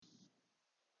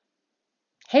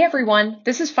Hey everyone,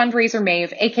 this is Fundraiser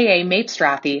Maeve, aka Maeve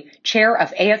Strathy, Chair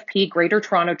of AFP Greater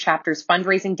Toronto Chapter's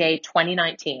Fundraising Day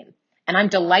 2019. And I'm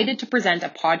delighted to present a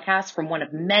podcast from one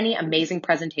of many amazing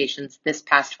presentations this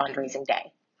past fundraising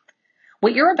day.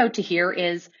 What you're about to hear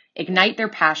is Ignite Their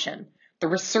Passion, the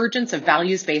resurgence of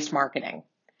values-based marketing.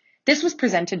 This was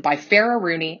presented by Farah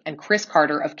Rooney and Chris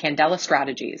Carter of Candela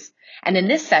Strategies. And in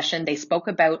this session, they spoke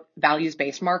about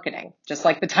values-based marketing, just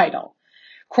like the title.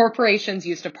 Corporations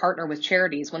used to partner with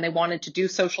charities when they wanted to do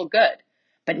social good,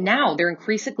 but now they're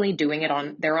increasingly doing it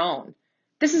on their own.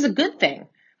 This is a good thing,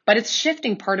 but it's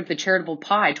shifting part of the charitable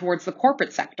pie towards the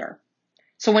corporate sector.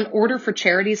 So in order for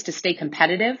charities to stay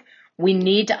competitive, we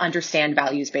need to understand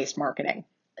values-based marketing,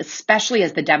 especially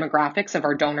as the demographics of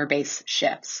our donor base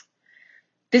shifts.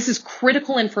 This is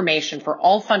critical information for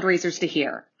all fundraisers to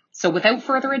hear. So without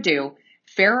further ado,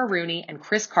 Farah Rooney and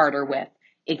Chris Carter with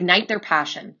Ignite Their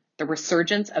Passion, the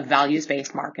resurgence of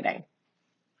values-based marketing.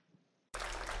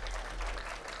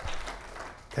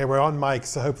 Okay, we're on mic,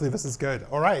 so hopefully this is good.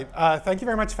 All right, thank you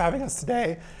very much for having us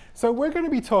today. So we're going to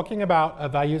be talking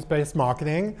about values-based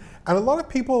marketing, and a lot of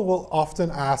people will often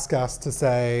ask us to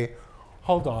say,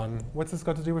 hold on, what's this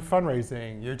got to do with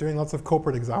fundraising? You're doing lots of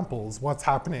corporate examples, what's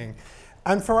happening?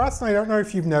 And for us, and I don't know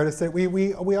if you've noticed it,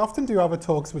 we often do other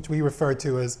talks which we refer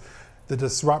to as the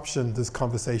disruption, this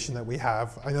conversation that we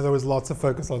have. I know there was lots of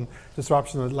focus on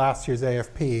disruption at last year's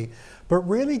AFP, but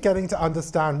really getting to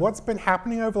understand what's been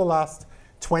happening over the last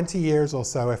 20 years or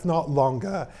so, if not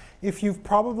longer. If you've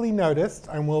probably noticed,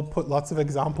 and we'll put lots of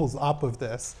examples up of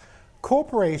this,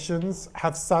 corporations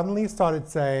have suddenly started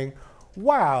saying,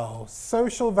 wow,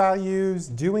 social values,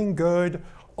 doing good,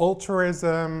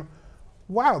 altruism,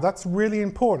 wow, that's really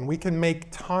important. We can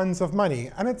make tons of money.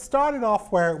 And it started off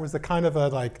where it was a kind of a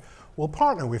like, we'll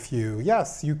partner with you.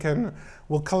 Yes,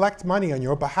 we'll collect money on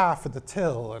your behalf at the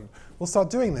till, and we'll start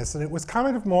doing this. And it was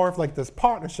kind of more of like this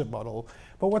partnership model.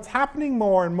 But what's happening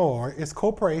more and more is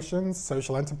corporations,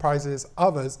 social enterprises,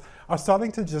 others are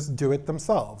starting to just do it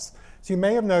themselves. So you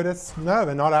may have noticed, no,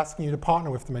 they're not asking you to partner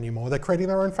with them anymore. They're creating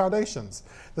their own foundations.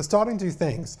 They're starting to do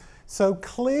things. So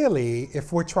clearly,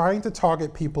 if we're trying to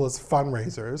target people as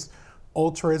fundraisers,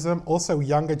 altruism, also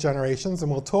younger generations, and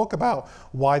we'll talk about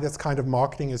why this kind of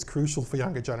marketing is crucial for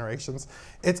younger generations.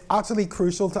 It's utterly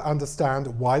crucial to understand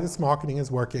why this marketing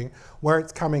is working, where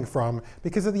it's coming from,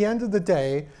 because at the end of the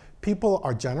day, people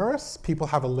are generous, people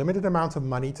have a limited amount of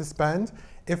money to spend.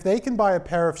 If they can buy a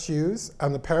pair of shoes,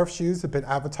 and the pair of shoes have been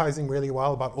advertising really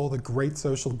well about all the great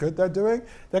social good they're doing,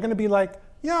 they're gonna be like,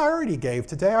 yeah, I already gave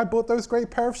today, I bought those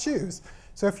great pair of shoes.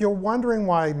 So if you're wondering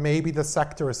why maybe the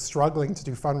sector is struggling to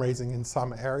do fundraising in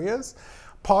some areas,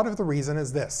 part of the reason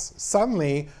is this.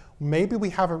 Suddenly, maybe we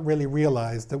haven't really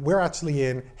realized that we're actually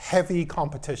in heavy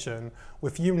competition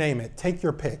with, you name it, take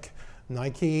your pick,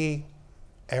 Nike,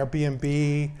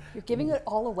 Airbnb. You're giving it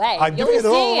all away. I'm giving it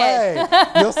all away.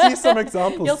 You'll see some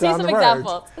examples down the road.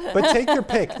 Examples. But take your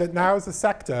pick that now as a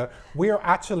sector, we are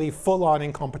actually full on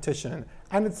in competition.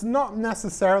 And it's not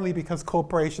necessarily because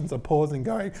corporations are pausing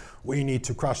going, we need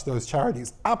to crush those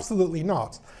charities. Absolutely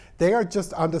not. They are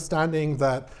just understanding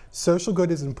that social good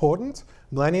is important.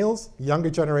 Millennials, younger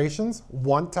generations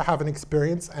want to have an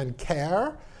experience and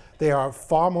care. They are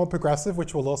far more progressive,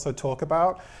 which we'll also talk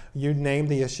about. You name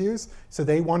the issues. So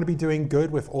they want to be doing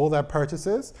good with all their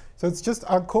purchases. So it's just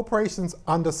corporations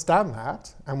understand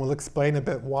that, and we'll explain a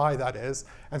bit why that is.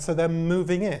 And so they're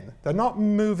moving in. They're not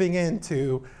moving in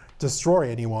to destroy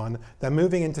anyone. They're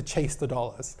moving in to chase the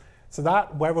dollars. So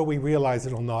that, whether we realize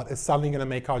it or not, is suddenly going to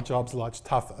make our jobs a lot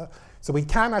tougher. So we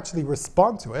can actually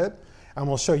respond to it, and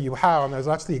we'll show you how. And there's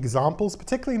actually examples,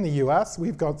 particularly in the US.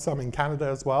 We've got some in Canada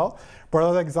as well. But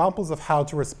there are examples of how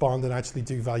to respond and actually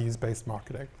do values-based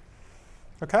marketing.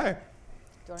 Okay.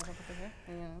 Do you want to come over here?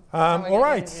 All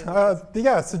right.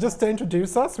 Yeah, so just to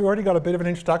introduce us, we already got a bit of an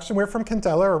introduction. We're from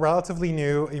Candela, we're relatively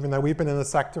new, even though we've been in the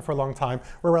sector for a long time,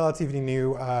 we're relatively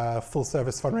new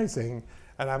full-service fundraising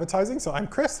and advertising. So I'm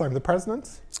Chris, I'm the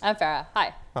president. I'm Farah.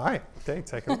 Hi. Hi. Okay,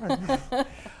 take it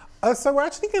away. So we're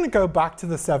actually going to go back to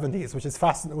the 70s,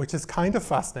 which is kind of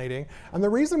fascinating. And the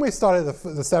reason we started the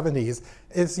 70s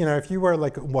is, you know, if you were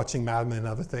like watching Mad Men and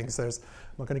other things, I'm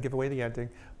not going to give away the ending,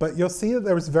 but you'll see that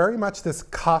there was very much this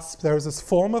cusp. There was this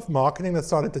form of marketing that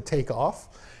started to take off.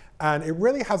 And it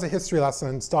really has a history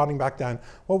lesson starting back then.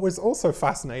 What was also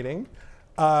fascinating,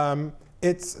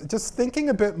 it's just thinking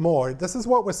a bit more. This is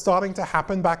what was starting to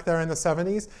happen back there in the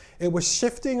 70s. It was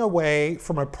shifting away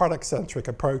from a product-centric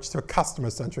approach to a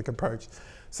customer-centric approach.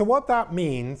 So what that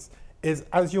means is,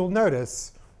 as you'll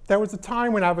notice, there was a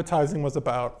time when advertising was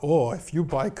about, oh, if you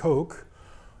buy Coke,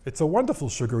 it's a wonderful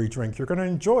sugary drink. You're going to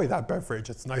enjoy that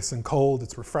beverage. It's nice and cold.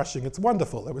 It's refreshing. It's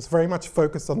wonderful. It was very much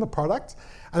focused on the product.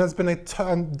 And there's been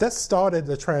this started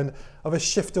the trend of a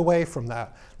shift away from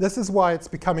that. This is why it's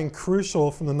becoming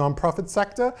crucial from the nonprofit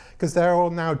sector, because they're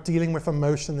all now dealing with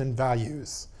emotion and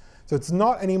values. So it's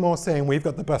not anymore saying we've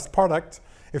got the best product.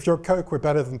 If you're Coke, we're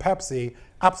better than Pepsi.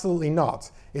 Absolutely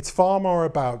not. It's far more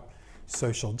about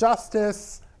social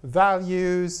justice,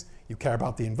 values. You care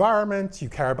about the environment, you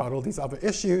care about all these other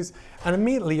issues, and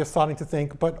immediately you're starting to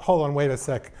think, but hold on, wait a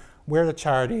sec, we're a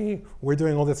charity, we're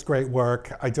doing all this great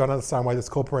work, I don't understand why this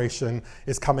corporation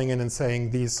is coming in and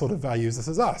saying these sort of values, this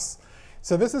is us.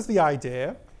 So this is the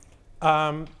idea.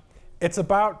 It's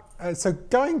about, so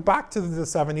going back to the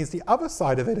 70s, the other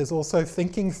side of it is also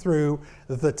thinking through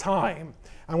the time.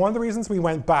 And one of the reasons we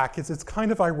went back is it's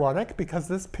kind of ironic because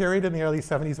this period in the early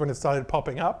 70s when it started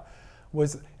popping up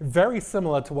was very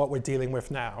similar to what we're dealing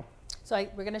with now. So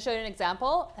we're going to show you an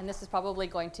example, and this is probably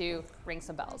going to ring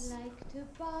some bells. I'd like to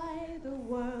buy the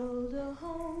world a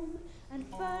home and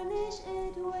furnish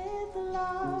it with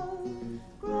love.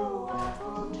 Grow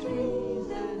apple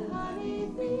trees and honey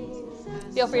bees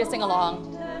and Feel free to sing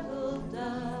along. turtle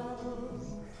doves.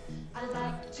 I'd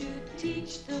like to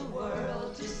teach the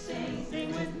world to sing.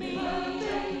 Sing with me.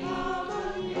 Perfect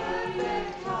harmony,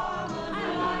 perfect harmony.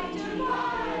 I'd like to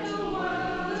buy the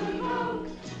world a Coke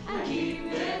and keep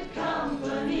it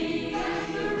company.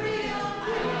 That's the real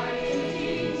thing. I'd like to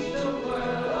teach the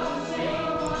world to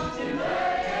sing.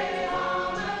 Perfect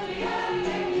harmony,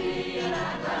 perfectly. And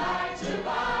I'd like to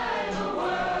buy the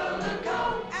world a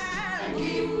Coke and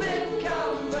keep it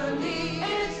company.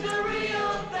 It's the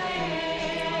real thing.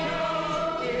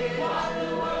 It's what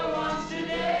the world wants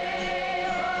today.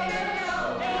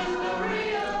 It's the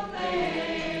real thing.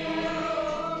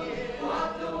 It's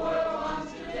what the world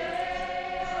wants today.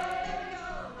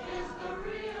 It's the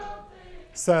real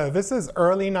thing. So this is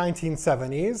early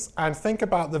 1970s, and think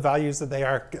about the values that they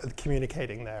are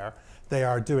communicating there. They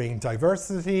are doing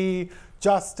diversity,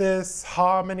 justice,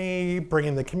 harmony,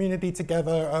 bringing the community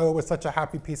together. Oh, we're such a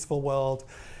happy, peaceful world.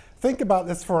 Think about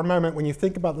this for a moment when you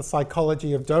think about the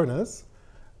psychology of donors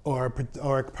or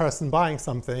a person buying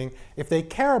something. If they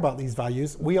care about these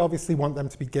values, we obviously want them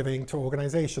to be giving to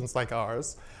organizations like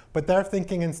ours. But they're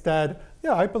thinking instead,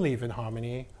 yeah, I believe in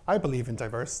harmony. I believe in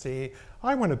diversity.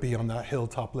 I want to be on that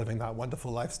hilltop living that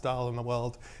wonderful lifestyle in the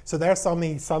world. So they're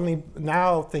suddenly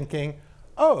now thinking,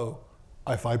 oh,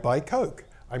 if I buy Coke,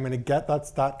 I'm going to get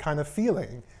that kind of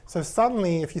feeling. So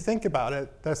suddenly, if you think about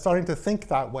it, they're starting to think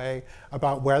that way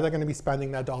about where they're going to be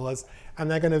spending their dollars, and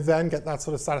they're going to then get that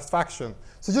sort of satisfaction.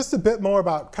 So just a bit more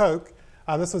about Coke.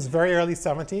 This was very early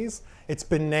 70s. It's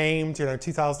been named,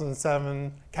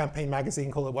 2007 Campaign magazine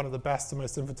called it one of the best and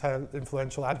most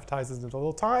influential advertisers of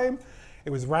all time. It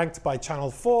was ranked by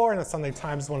Channel 4 in the Sunday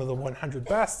Times one of the 100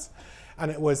 best. And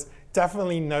it was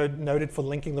definitely noted for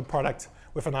linking the product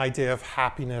with an idea of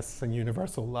happiness and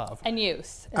universal love. And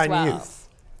youth as well. And youth.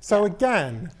 So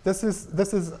again, this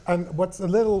is and what's a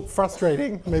little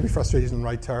frustrating, maybe frustrating isn't the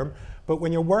right term, but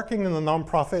when you're working in the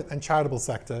nonprofit and charitable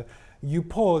sector, you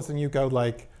pause and you go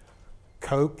like,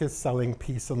 Coke is selling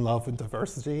peace and love and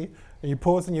diversity. And you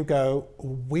pause and you go,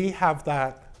 we have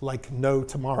that like no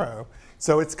tomorrow.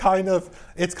 So it's kind of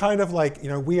like,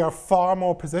 we are far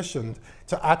more positioned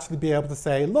to actually be able to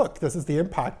say, look, this is the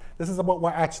impact. This is what we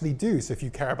actually do. So if you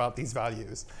care about these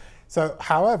values. So,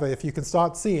 however, if you can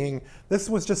start seeing, this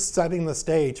was just setting the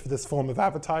stage for this form of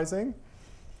advertising.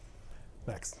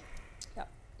 Next. Yep.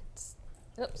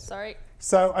 Oops, sorry.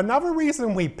 So another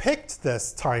reason we picked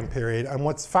this time period, and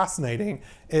what's fascinating,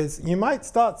 is you might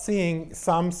start seeing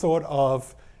some sort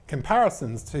of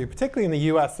comparisons to, particularly in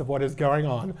the US, of what is going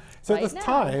on. So Right at this now.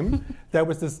 time, there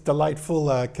was this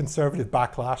delightful conservative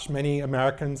backlash. Many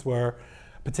Americans were,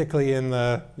 particularly in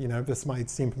the, this might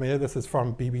seem familiar, this is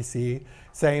from BBC,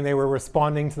 saying they were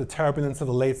responding to the turbulence of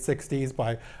the late 60s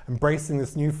by embracing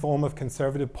this new form of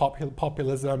conservative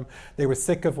populism. They were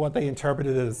sick of what they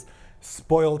interpreted as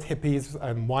spoiled hippies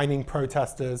and whining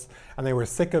protesters, and they were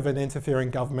sick of an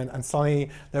interfering government, and suddenly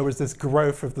there was this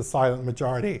growth of the silent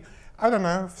majority. I don't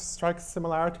know, strikes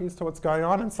similarities to what's going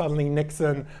on, and suddenly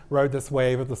Nixon rode this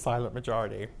wave of the silent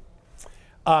majority.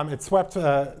 It swept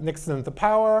Nixon into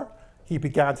power. He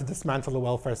began to dismantle the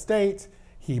welfare state.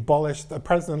 He abolished,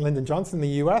 President Lyndon Johnson in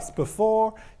the US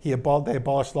before, they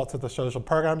abolished lots of the social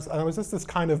programs, and it was just this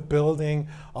kind of building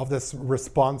of this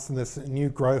response and this new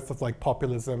growth of like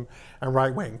populism and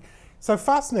right wing. So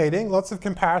fascinating, lots of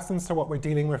comparisons to what we're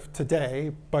dealing with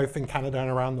today, both in Canada and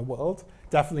around the world,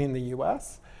 definitely in the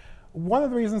US. One of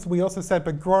the reasons we also said,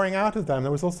 but growing out of them,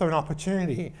 there was also an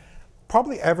opportunity.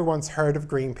 Probably everyone's heard of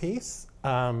Greenpeace.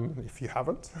 if you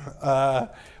haven't.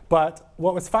 But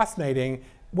what was fascinating,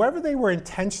 whether they were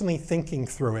intentionally thinking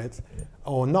through it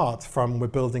or not from We're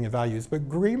Building a Values, but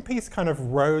Greenpeace kind of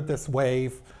rode this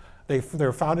wave. They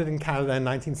were founded in Canada in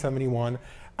 1971,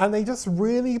 and they just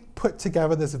really put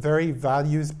together this very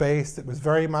values-based, it was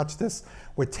very much this,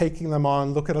 we're taking them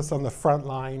on, look at us on the front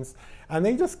lines. And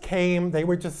they just came, they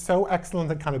were just so excellent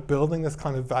at kind of building this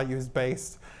kind of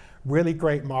values-based, really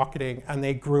great marketing, and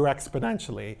they grew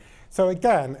exponentially. So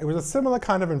again, it was a similar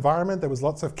kind of environment. There was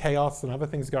lots of chaos and other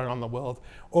things going on in the world.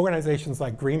 Organizations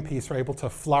like Greenpeace were able to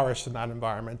flourish in that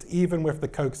environment, even with the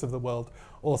Cokes of the world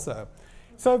also.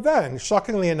 So then,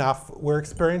 shockingly enough, we're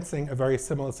experiencing a very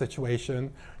similar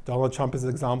situation. Donald Trump is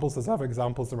examples, there's other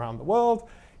examples around the world.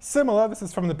 Similar, this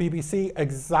is from the BBC,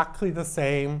 exactly the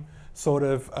same sort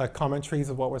of commentaries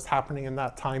of what was happening in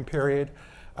that time period.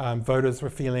 Voters were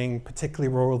feeling,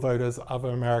 particularly rural voters, other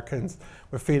Americans,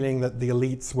 were feeling that the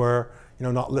elites were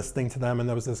not listening to them, and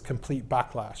there was this complete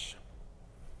backlash.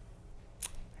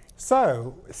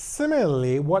 So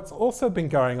similarly, what's also been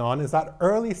going on is that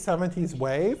early 70s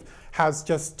wave has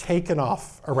just taken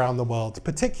off around the world,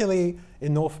 particularly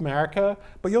in North America,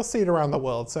 but you'll see it around the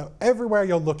world. So everywhere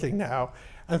you're looking now,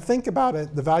 and think about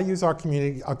it, the values are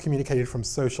communicated from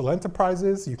social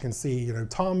enterprises. You can see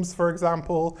Tom's, for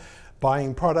example,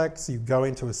 buying products. You go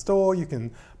into a store, you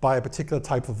can buy a particular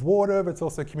type of water that's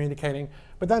also communicating,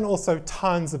 but then also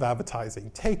tons of advertising.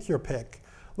 Take your pick.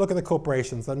 Look at the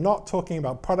corporations. They're not talking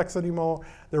about products anymore.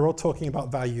 They're all talking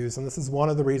about values. And this is one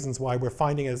of the reasons why we're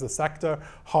finding as a sector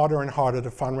harder and harder to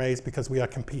fundraise, because we are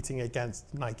competing against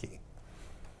Nike.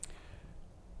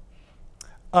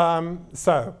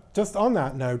 So just on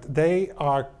that note, they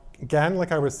are, again,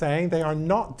 like I was saying, they are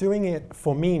not doing it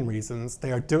for mean reasons.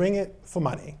 They are doing it for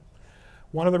money.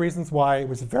 One of the reasons why it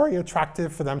was very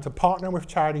attractive for them to partner with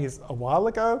charities a while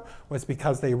ago was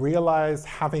because they realized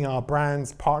having our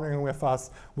brands partnering with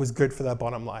us was good for their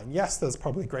bottom line. Yes, there's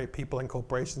probably great people and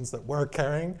corporations that were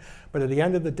caring, but at the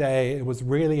end of the day, it was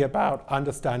really about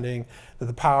understanding that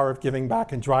the power of giving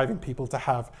back and driving people to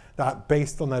have that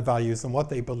based on their values and what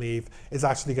they believe is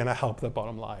actually going to help their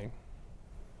bottom line.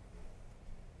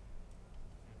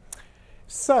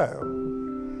 So,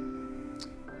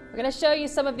 we're going to show you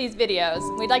some of these videos.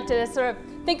 We'd like to sort of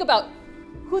think about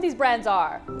who these brands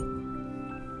are.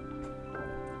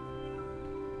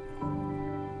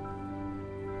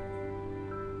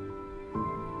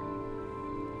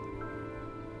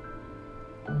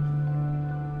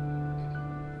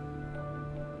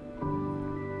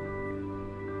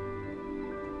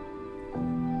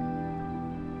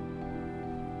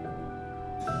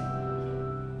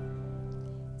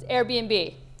 It's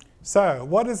Airbnb. So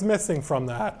what is missing from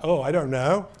that? Oh, I don't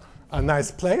know. A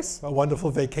nice place, a wonderful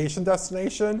vacation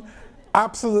destination?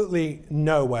 Absolutely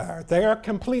nowhere. They are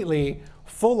completely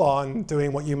full on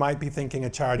doing what you might be thinking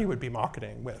a charity would be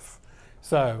marketing with.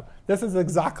 So this is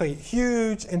exactly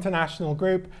huge international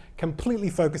group,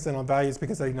 completely focusing on values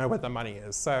because they know where the money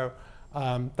is. So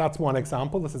that's one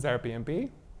example. This is Airbnb.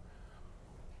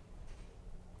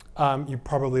 You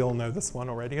probably all know this one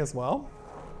already as well.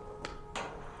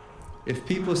 If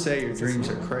people say your dreams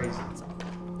are crazy,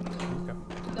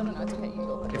 No, it's okay. You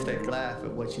go. if they laugh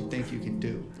at what you think you can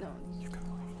do,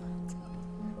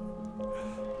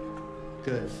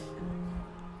 good.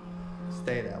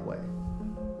 Stay that way.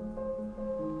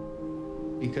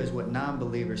 Because what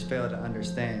non-believers fail to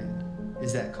understand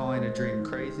is that calling a dream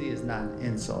crazy is not an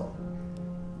insult.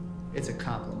 It's a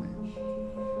compliment.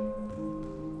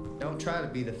 Don't try to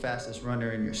be the fastest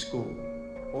runner in your school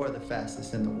or the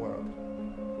fastest in the world.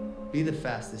 Be the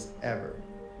fastest ever.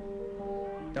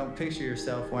 Don't picture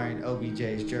yourself wearing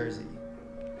OBJ's jersey.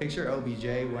 Picture OBJ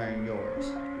wearing yours.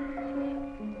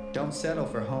 Don't settle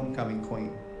for homecoming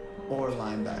queen or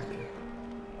linebacker.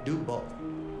 Do both.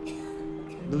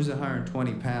 Lose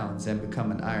 120 pounds and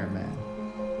become an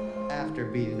Ironman after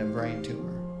beating a brain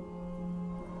tumor.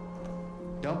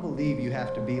 Don't believe you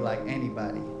have to be like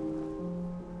anybody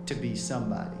to be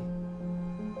somebody.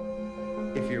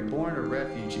 If you're born a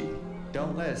refugee,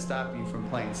 don't let it stop you from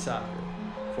playing soccer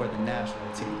for the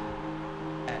national team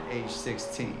at age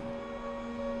 16.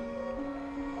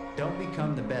 Don't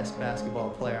become the best basketball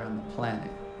player on the planet.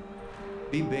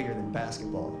 Be bigger than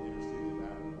basketball.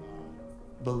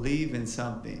 Believe in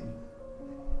something,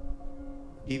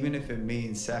 even if it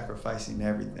means sacrificing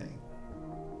everything.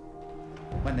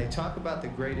 When they talk about the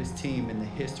greatest team in the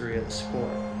history of the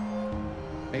sport,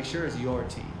 make sure it's your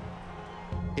team.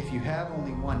 If you have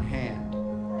only one hand,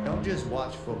 don't just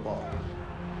watch football,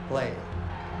 play it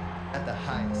at the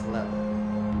highest level.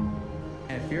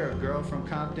 And if you're a girl from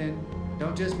Compton,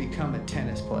 don't just become a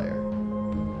tennis player.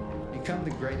 Become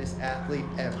the greatest athlete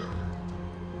ever.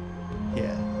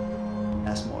 Yeah,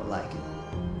 that's more like it.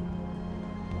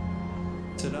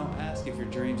 So don't ask if your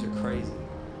dreams are crazy.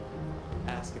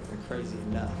 Ask if they're crazy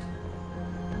enough.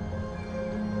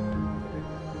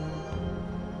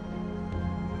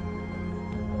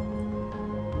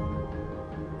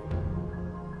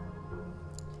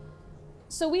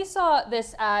 So we saw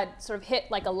this ad sort of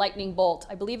hit like a lightning bolt.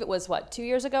 I believe it was, what, 2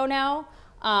 years ago now?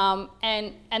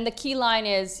 And the key line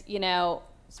is, you know,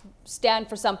 stand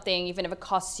for something even if it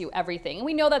costs you everything. And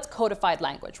we know that's codified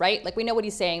language, right? Like we know what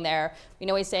he's saying there. We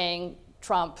know he's saying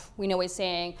Trump. We know he's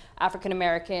saying African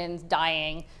Americans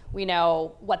dying. We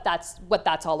know what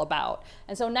that's all about.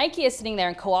 And so Nike is sitting there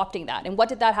and co-opting that. And what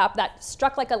did that happen? That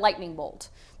struck like a lightning bolt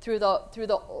through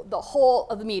the whole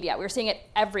of the media. We were seeing it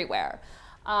everywhere.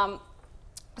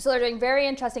 So they're doing very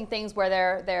interesting things where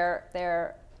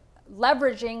they're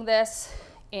leveraging this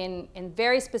in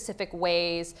very specific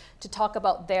ways to talk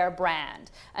about their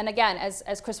brand. And again,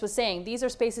 as Chris was saying, these are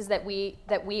spaces that we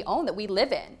own, that we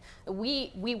live in,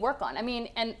 we work on. I mean,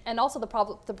 and also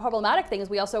the problematic thing is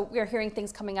we're hearing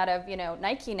things coming out of, you know,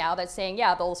 Nike now that's saying,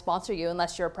 yeah, they'll sponsor you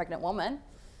unless you're a pregnant woman.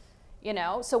 You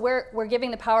know, so we're giving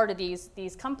the power to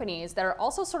these companies that are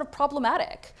also sort of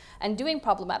problematic and doing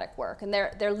problematic work, and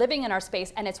they're living in our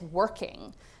space, and it's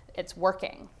working. It's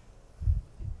working.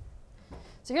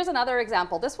 So here's another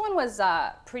example. This one was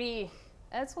pretty.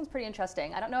 This one's pretty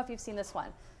interesting. I don't know if you've seen this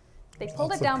one. They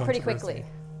pulled it down pretty quickly.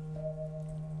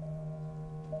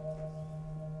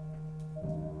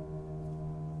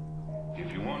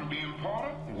 If you want to be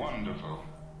important, wonderful.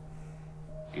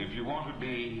 If you want to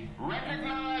be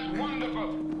recognized,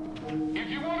 wonderful. If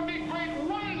you want to be great,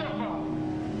 wonderful.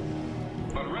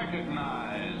 But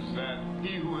recognize that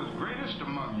he who is greatest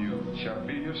among you shall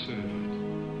be your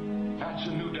servant. That's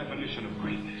a new definition of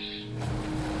greatness.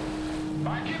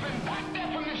 By giving that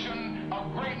definition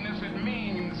of greatness, it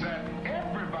means that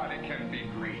everybody can be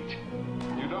great.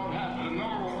 You don't have to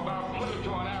know about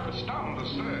Plato and Aristotle to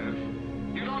serve.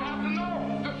 You don't have to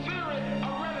know the theory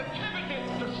of relativity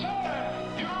to serve.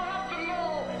 You don't have to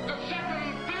know the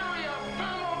second theory of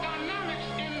thermodynamics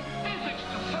in physics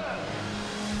to serve.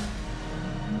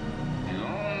 You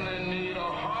only need a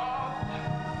heart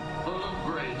full of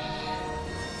grace.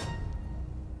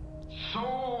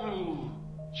 Soul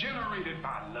generated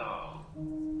by love.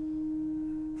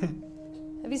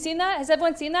 Have you seen that? Has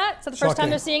everyone seen that? Is that the first time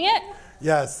they're seeing it?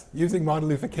 Yes, using Martin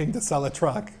Luther King to sell a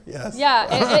truck. Yes. Yeah,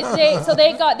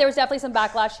 there was definitely some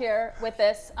backlash here with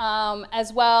this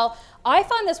as well. I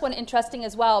found this one interesting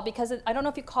as well because I don't know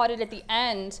if you caught it at the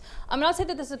end. I'm not saying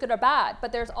that this is good or bad,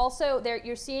 but there's also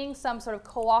you're seeing some sort of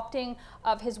co-opting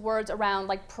of his words around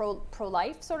like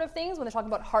pro-life sort of things when they're talking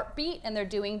about heartbeat and they're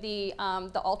doing the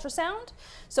ultrasound.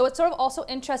 So it's sort of also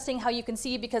interesting how you can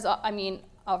see because I mean.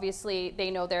 Obviously, they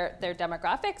know their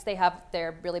demographics.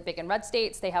 They're really big in red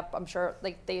states. They have, I'm sure,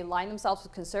 like they align themselves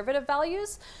with conservative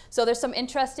values. So there's some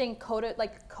interesting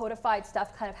codified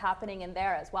stuff kind of happening in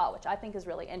there as well, which I think is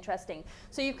really interesting.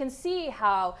 So you can see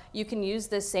how you can use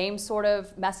the same sort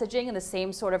of messaging and the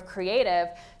same sort of creative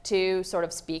to sort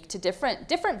of speak to different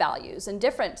values in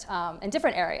different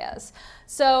areas.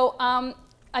 So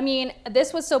I mean,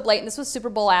 this was so blatant. This was Super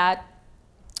Bowl ad.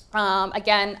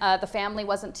 Again, the family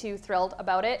wasn't too thrilled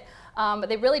about it, but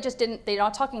they really just they're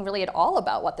not talking really at all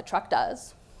about what the truck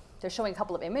does. They're showing a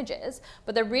couple of images,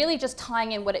 but they're really just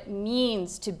tying in what it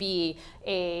means to be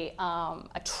a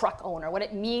truck owner, what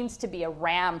it means to be a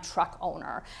Ram truck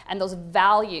owner, and those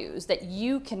values that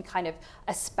you can kind of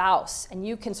espouse and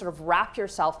you can sort of wrap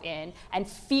yourself in and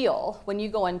feel when you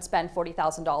go and spend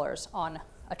 $40,000 on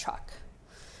a truck.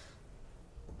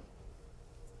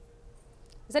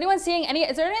 Is anyone seeing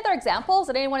is there any other examples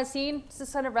that anyone has seen? Does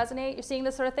this kind of resonate? You're seeing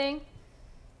this sort of thing?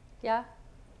 Yeah?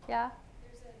 Yeah?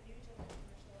 There's a new commercial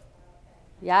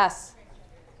about yes.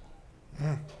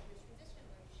 transgender. Tradition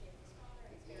where you shave his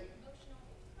father. It's very emotional.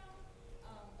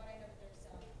 But I know that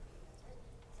there's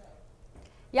so.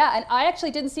 Yeah, and I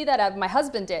actually didn't see that ad. My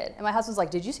husband did. And my husband's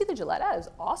like, did you see the Gillette ad? It was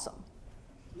awesome.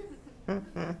 I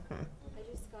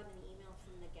just got an email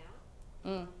from the Gap.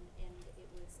 And it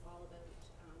was all about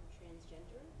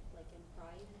transgender, like in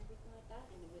Pride and everything like that,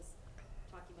 and it was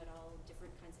talking about all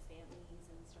different kinds of families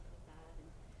and stuff like that, and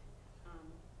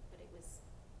but it was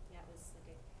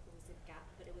a Gap,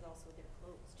 but it was also their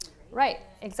clothes too, right? Right,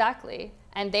 exactly.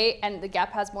 And the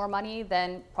Gap has more money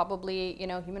than probably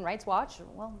Human Rights Watch,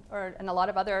 and a lot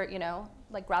of other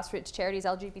like grassroots charities,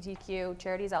 LGBTQ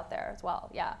charities out there as well.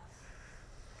 Yeah.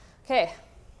 Okay.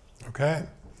 Okay.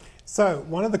 So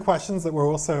one of the questions that we're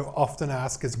also often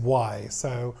asked is why.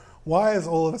 So why is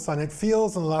all of a sudden, it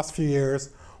feels in the last few years,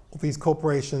 these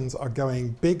corporations are going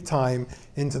big time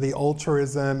into the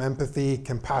altruism, empathy,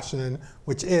 compassion,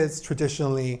 which is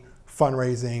traditionally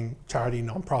fundraising, charity,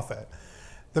 nonprofit.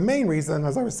 The main reason,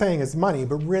 as I was saying, is money,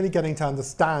 but really getting to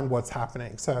understand what's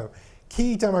happening. So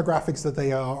key demographics that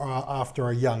they are after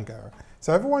are younger.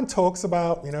 So everyone talks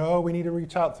about, you know, oh, we need to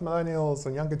reach out to millennials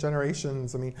and younger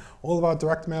generations. I mean, all of our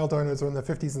direct mail donors are in their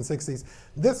 50s and 60s.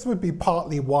 This would be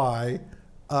partly why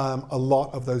a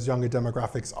lot of those younger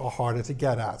demographics are harder to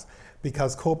get at,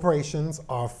 because corporations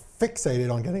are fixated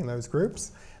on getting those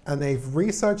groups and they've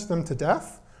researched them to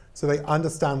death, so they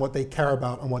understand what they care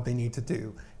about and what they need to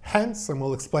do. Hence, and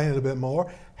we'll explain it a bit more,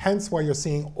 hence why you're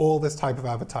seeing all this type of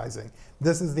advertising.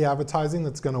 This is the advertising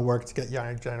that's going to work to get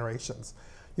younger generations.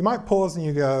 You might pause and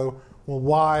you go, well,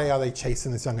 why are they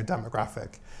chasing this younger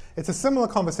demographic? It's a similar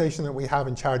conversation that we have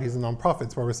in charities and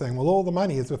nonprofits where we're saying, well, all the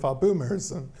money is with our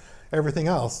boomers and everything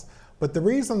else. But the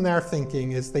reason they're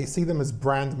thinking is they see them as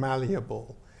brand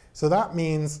malleable. So that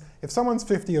means if someone's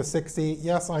 50 or 60,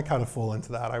 yes, I kind of fall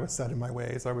into that. I was set in my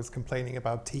ways. I was complaining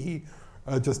about tea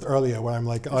just earlier when I'm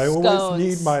like, I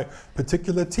always need my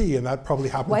particular tea, and that probably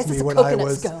happened to me when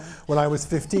I was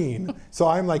 15. So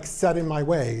I'm like set in my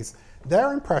ways.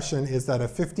 Their impression is that a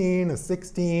 15, a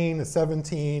 16, a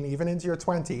 17, even into your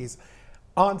 20s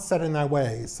aren't set in their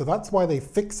ways. So that's why they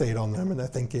fixate on them and they're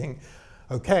thinking,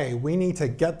 okay, we need to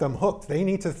get them hooked. They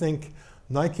need to think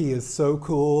Nike is so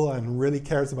cool and really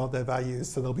cares about their values,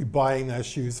 so they'll be buying their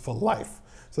shoes for life.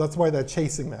 So that's why they're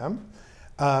chasing them.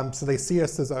 So they see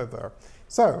us as over.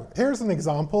 So here's an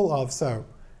example of, so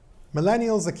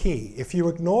millennials are key. If you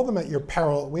ignore them at your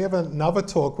peril, we have another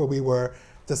talk where we were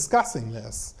discussing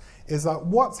this, is that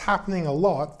what's happening a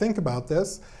lot, think about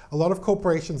this, a lot of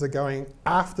corporations are going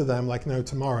after them like no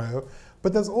tomorrow,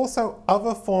 but there's also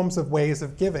other forms of ways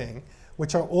of giving,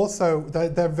 which are also,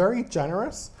 they're very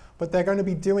generous, but they're going to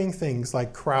be doing things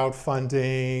like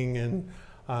crowdfunding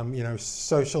and you know,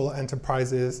 social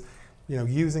enterprises, you know,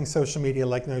 using social media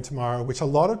like no tomorrow, which a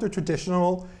lot of the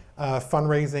traditional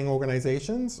fundraising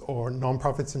organizations or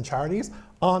nonprofits and charities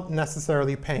aren't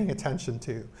necessarily paying attention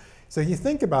to. So you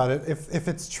think about it, if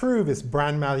it's true, this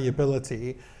brand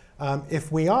malleability,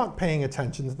 if we aren't paying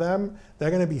attention to them, they're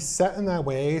going to be set in their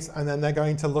ways, and then they're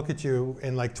going to look at you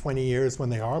in like 20 years when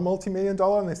they are a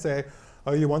multi-million-dollar, and they say,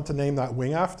 oh, you want to name that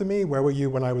wing after me? Where were you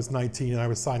when I was 19 and I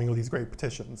was signing all these great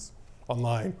petitions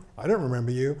online? I don't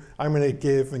remember you. I'm going to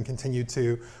give and continue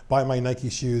to buy my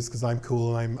Nike shoes because I'm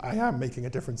cool and I am making a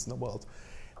difference in the world.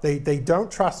 They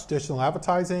don't trust traditional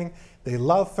advertising. They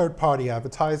love third-party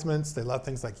advertisements. They love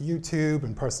things like YouTube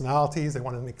and personalities. They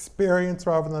want an experience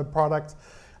rather than a product.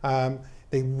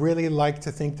 They really like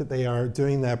to think that they are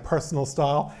doing their personal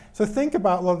style. So think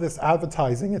about a lot of this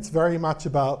advertising. It's very much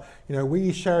about, you know,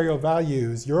 we share your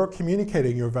values. You're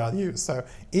communicating your values. So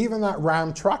even that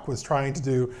Ram truck was trying to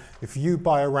do, if you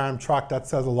buy a Ram truck, that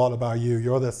says a lot about you.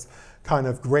 You're this kind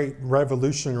of great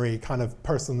revolutionary kind of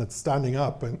person that's standing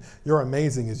up, and you're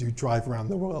amazing as you drive around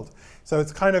the world. So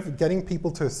it's kind of getting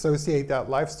people to associate that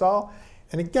lifestyle.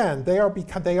 And again, they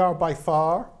are by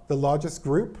far the largest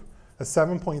group,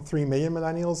 7.3 million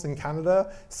millennials in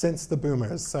Canada since the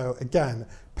boomers. So again,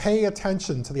 pay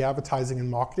attention to the advertising and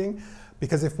marketing,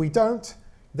 because if we don't,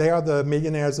 they are the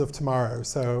millionaires of tomorrow.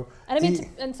 So, and I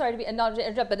mean, and sorry to be, not to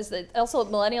interrupt, but it's also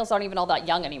millennials aren't even all that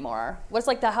young anymore. What's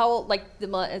like their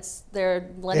millennials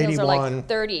 81. Are like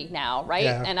 30 now, right?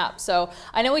 Yeah. And up. So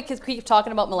I know we could keep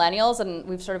talking about millennials, and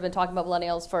we've sort of been talking about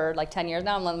millennials for like 10 years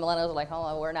now, and millennials are like,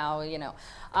 oh, we're now, you know.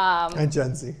 And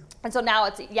Gen Z. And so now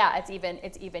it's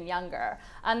even younger.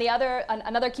 And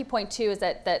another key point too is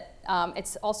that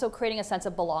it's also creating a sense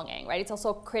of belonging, right? It's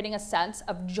also creating a sense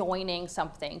of joining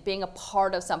something, being a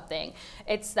part of something.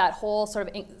 It's that whole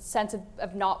sort of sense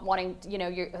of not wanting, you know,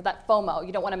 that FOMO.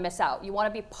 You don't want to miss out. You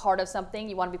want to be part of something.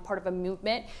 You want to be part of a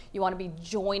movement. You want to be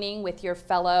joining with your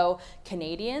fellow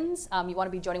Canadians. You want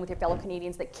to be joining with your fellow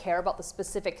Canadians that care about the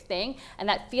specific thing. And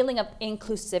that feeling of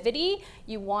inclusivity,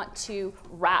 you want to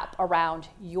wrap around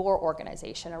your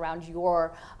organization, around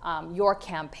your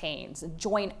campaigns.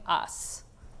 Join us.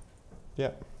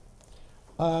 Yeah.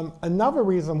 Another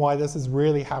reason why this is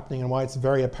really happening and why it's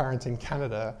very apparent in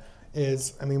Canada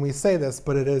is, I mean, we say this,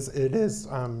 but it is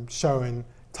shown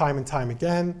time and time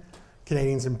again.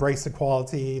 Canadians embrace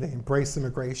equality, they embrace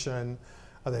immigration,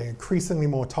 they're increasingly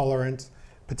more tolerant,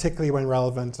 particularly when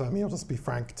relevant. I mean, I'll just be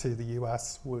frank to the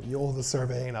US, all the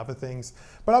survey and other things,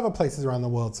 but other places around the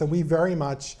world. So we very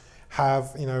much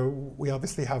have, you know, we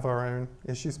obviously have our own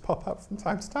issues pop up from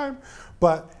time to time,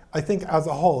 but I think as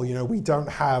a whole, you know, we don't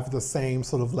have the same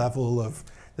sort of level of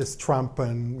this Trump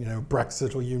and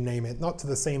Brexit or you name it, not to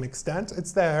the same extent.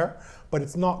 It's there, but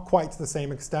it's not quite to the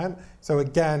same extent. So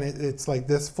again, it's like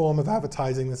this form of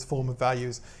advertising, this form of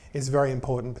values is very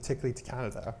important, particularly to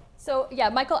Canada. So yeah,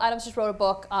 Michael Adams just wrote a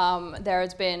book. There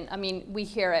has been, I mean, we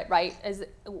hear it, right?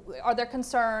 Are there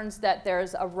concerns that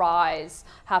there's a rise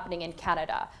happening in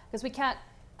Canada? Because we can't,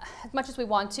 as much as we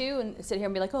want to, and sit here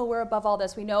and be like, oh, we're above all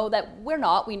this. We know that we're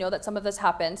not. We know that some of this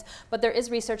happens. But there is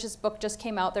research, this book just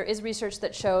came out, there is research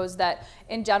that shows that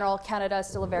in general, Canada is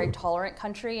still a very tolerant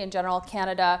country. In general,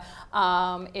 Canada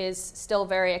is still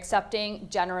very accepting,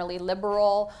 generally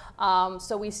liberal.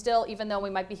 So we still, even though we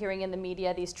might be hearing in the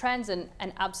media these trends, and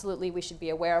absolutely we should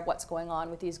be aware of what's going on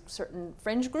with these certain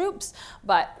fringe groups,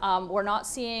 but we're not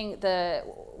seeing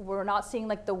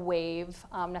like the wave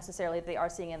necessarily that they are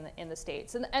seeing in the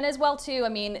States. And as well too, I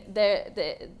mean,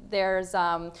 there's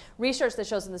research that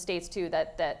shows in the States too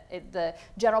that the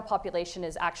general population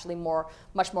is actually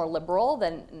much more liberal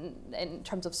than in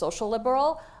terms of social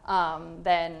liberal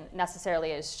than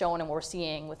necessarily is shown, and we're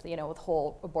seeing with with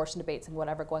whole abortion debates and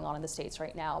whatever going on in the States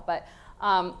right now. But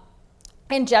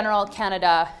in general,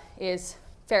 Canada is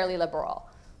fairly liberal.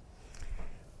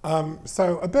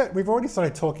 So a bit, we've already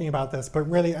started talking about this, but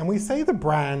really, and we say the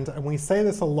brand, and we say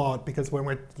this a lot because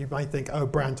when you might think, oh,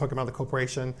 brand, talking about the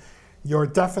corporation, you're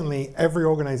definitely, every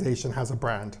organization has a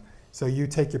brand. So you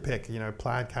take your pick,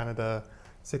 Plaid Canada,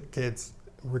 Sick Kids,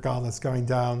 regardless, going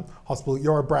down, hospital,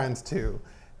 you're a brand too.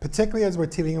 Particularly as we're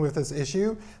dealing with this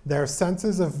issue, there are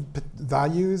senses of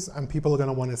values, and people are going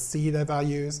to want to see their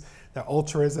values, their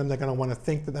altruism, they're going to want to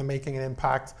think that they're making an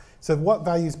impact. So what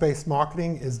values-based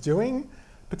marketing is doing,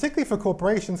 particularly for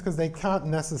corporations, because they can't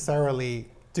necessarily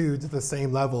do to the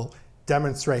same level,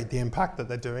 demonstrate the impact that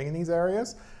they're doing in these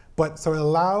areas. But so it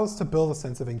allows to build a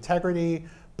sense of integrity,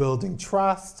 building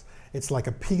trust. It's like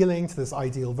appealing to this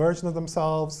ideal version of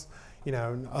themselves,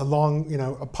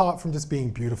 apart from just being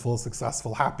beautiful,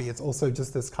 successful, happy, it's also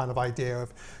just this kind of idea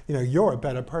of, you're a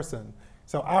better person.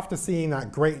 So after seeing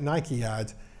that great Nike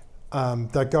ad,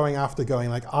 they're going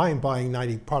like, I'm buying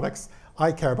Nike products,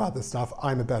 I care about this stuff,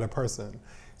 I'm a better person.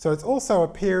 So it also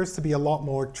appears to be a lot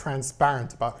more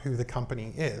transparent about who the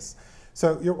company is.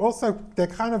 So they're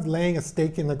kind of laying a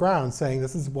stake in the ground saying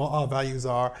this is what our values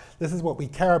are, this is what we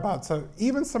care about. So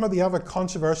even some of the other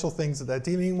controversial things that they're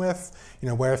dealing with,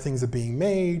 where things are being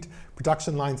made,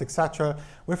 production lines, etc.,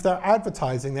 with their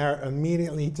advertising, they're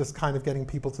immediately just kind of getting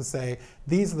people to say,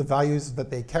 these are the values that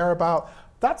they care about,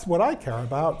 that's what I care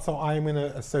about, so I'm going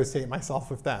to associate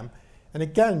myself with them. And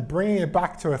again, bringing it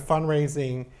back to a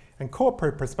fundraising and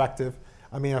corporate perspective,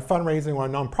 a fundraising or a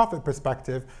nonprofit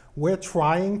perspective, we're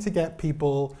trying to get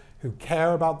people who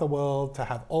care about the world to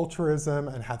have altruism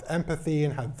and have empathy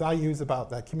and have values about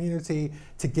their community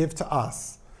to give to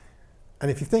us.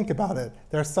 And if you think about it,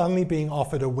 they're suddenly being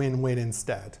offered a win-win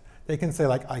instead. They can say,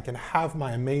 like, I can have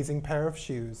my amazing pair of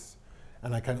shoes,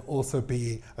 and I can also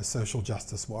be a social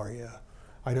justice warrior.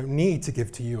 I don't need to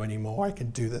give to you anymore, I can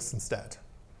do this instead.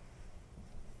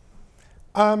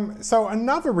 So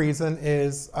another reason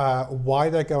is why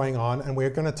they're going on, and we're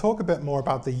going to talk a bit more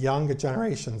about the younger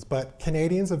generations, but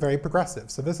Canadians are very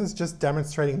progressive. So this is just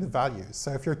demonstrating the values.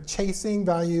 So if you're chasing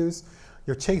values,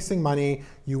 you're chasing money,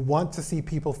 you want to see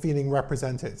people feeling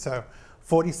represented. So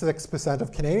 46%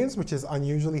 of Canadians, which is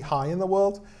unusually high in the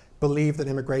world, believe that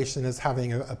immigration is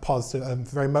having a positive, a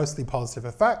very mostly positive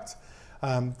effect.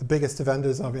 The biggest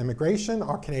offenders of immigration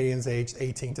are Canadians aged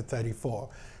 18 to 34.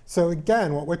 So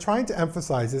again, what we're trying to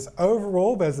emphasize is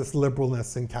overall there's this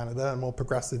liberalness in Canada and more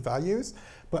progressive values,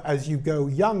 but as you go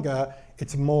younger,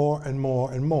 it's more and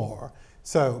more and more.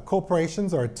 So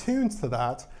corporations are attuned to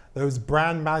that. Those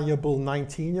brand malleable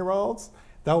 19-year-olds,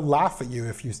 they'll laugh at you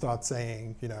if you start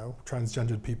saying,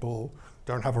 transgendered people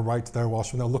don't have a right to their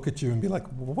washroom. They'll look at you and be like,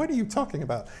 what are you talking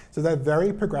about? So they're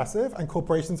very progressive, and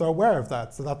corporations are aware of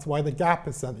that. So that's why The Gap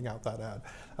is sending out that ad.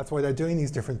 That's why they're doing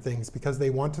these different things, because they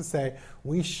want to say,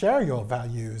 we share your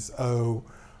values,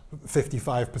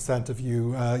 55% of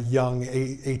you young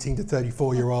 18 to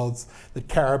 34-year-olds that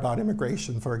care about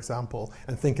immigration, for example,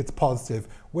 and think it's positive.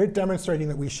 We're demonstrating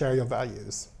that we share your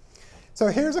values. So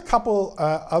here's a couple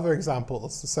other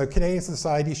examples. So Canadian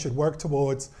society should work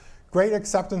towards great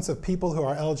acceptance of people who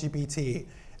are LGBT.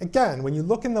 Again, when you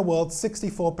look in the world,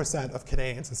 64% of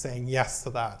Canadians are saying yes to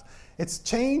that. It's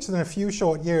changed in a few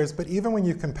short years, but even when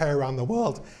you compare around the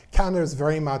world, Canada is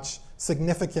very much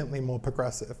significantly more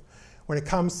progressive. When it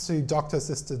comes to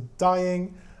doctor-assisted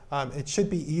dying, it should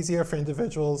be easier for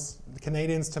individuals,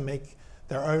 Canadians, to make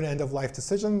their own end-of-life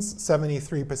decisions.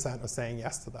 73% are saying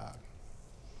yes to that.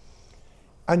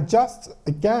 And just,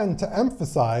 again, to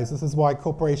emphasize, this is why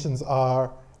corporations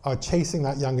are are chasing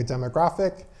that younger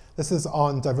demographic. This is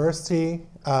on diversity.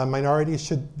 Minorities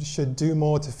should do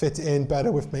more to fit in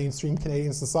better with mainstream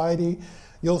Canadian society.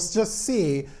 You'll just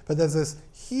see that there's this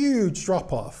huge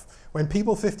drop-off when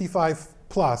people 55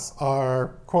 plus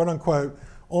are, quote unquote,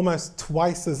 almost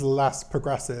twice as less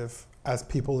progressive as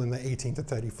people in the 18 to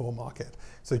 34 market.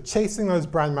 So chasing those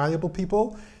brand malleable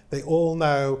people, they all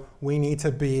know we need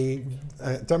to be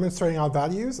demonstrating our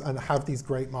values and have these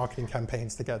great marketing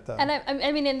campaigns to get them. And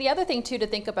I mean, and the other thing too to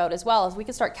think about as well is we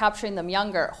can start capturing them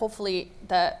younger. Hopefully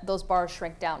those bars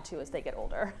shrink down too as they get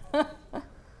older.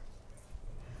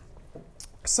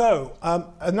 So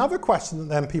another question that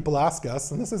then people ask us,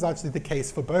 and this is actually the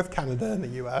case for both Canada and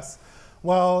the US,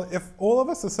 well, if all of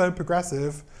us are so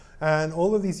progressive and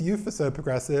all of these youth are so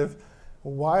progressive,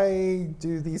 why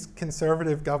do these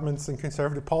conservative governments and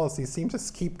conservative policies seem to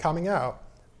keep coming out?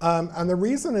 And the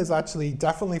reason is actually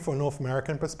definitely for a North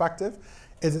American perspective,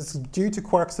 is it's due to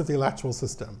quirks of the electoral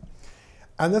system.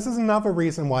 And this is another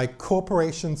reason why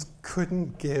corporations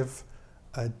couldn't give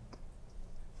a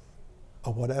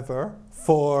whatever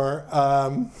for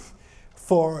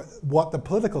what the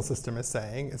political system is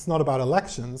saying. It's not about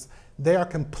elections. They are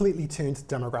completely tuned to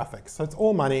demographics. So it's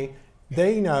all money.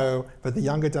 They know that the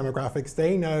younger demographics,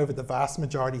 they know that the vast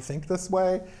majority think this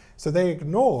way. So they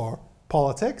ignore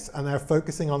politics and they're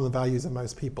focusing on the values of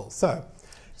most people. So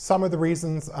some of the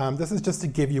reasons, this is just to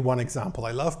give you one example.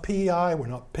 I love PEI, we're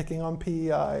not picking on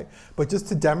PEI, but just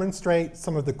to demonstrate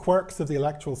some of the quirks of the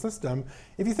electoral system,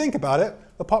 if you think about it,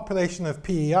 the population of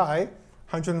PEI,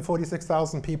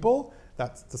 146,000 people,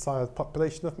 that's the size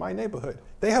population of my neighborhood.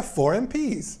 They have 4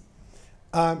 MPs.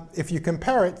 If you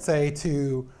compare it, say,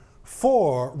 to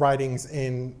 4 ridings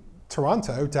in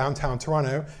Toronto, downtown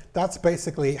Toronto, that's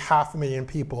basically 500,000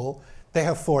 people. They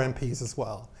have 4 MPs as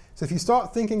well. So if you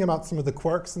start thinking about some of the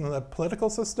quirks in the political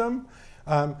system,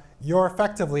 you're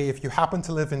effectively, if you happen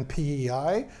to live in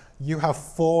PEI, you have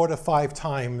 4 to 5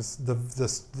 times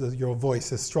your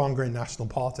voice is stronger in national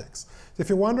politics. So if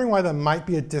you're wondering why there might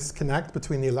be a disconnect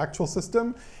between the electoral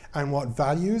system and what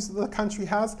values the country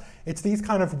has, it's these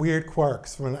kind of weird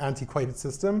quirks from an antiquated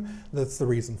system that's the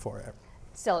reason for it.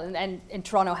 Still, and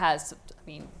Toronto has, I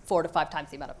mean, 4 to 5 times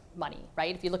the amount of money,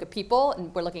 right? If you look at people,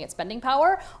 and we're looking at spending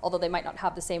power, although they might not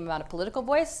have the same amount of political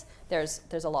voice, there's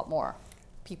a lot more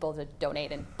people to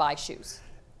donate and buy shoes.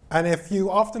 And if you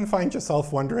often find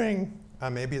yourself wondering,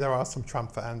 maybe there are some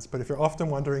Trump fans, but if you're often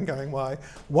wondering, going,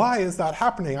 why is that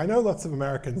happening? I know lots of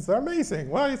Americans, they're amazing.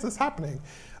 Why is this happening?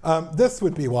 This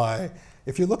would be why.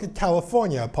 If you look at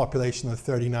California, a population of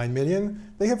 39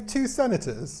 million, they have 2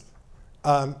 senators.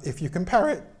 If you compare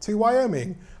it to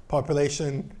Wyoming,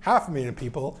 population 500,000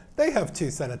 people, they have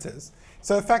 2 senators.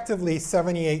 So effectively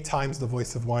 78 times the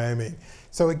voice of Wyoming.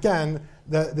 So again,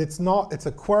 it's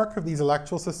a quirk of these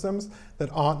electoral systems that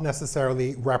aren't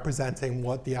necessarily representing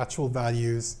what the actual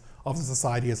values of the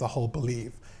society as a whole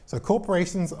believe. So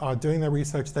corporations are doing their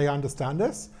research, they understand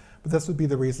this, but this would be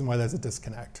the reason why there's a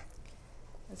disconnect.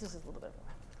 This is a little bit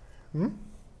of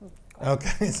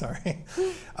Okay, sorry.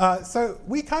 So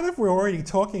we were already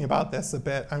talking about this a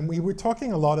bit, and we were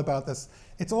talking a lot about this.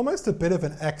 It's almost a bit of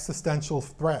an existential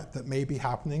threat that may be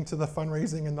happening to the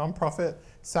fundraising and nonprofit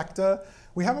sector.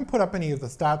 We haven't put up any of the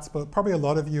stats, but probably a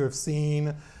lot of you have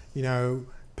seen,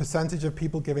 percentage of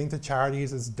people giving to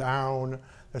charities is down.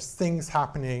 There's things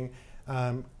happening,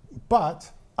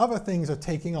 but other things are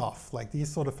taking off. Like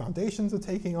these sort of foundations are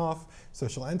taking off,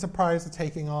 social enterprise are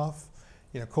taking off.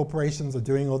 Corporations are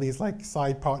doing all these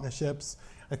side partnerships.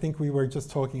 I think we were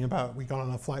just talking about, we got on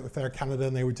a flight with Air Canada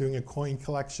and they were doing a coin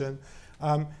collection.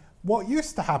 What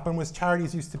used to happen was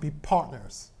charities used to be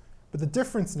partners. But the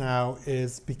difference now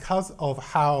is because of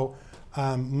how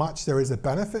much there is a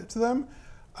benefit to them,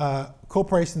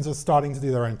 corporations are starting to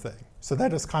do their own thing. So they're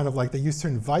just they used to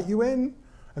invite you in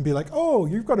and be like, oh,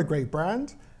 you've got a great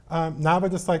brand. Now they're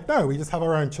just like, no, we just have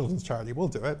our own children's charity, we'll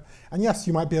do it. And yes,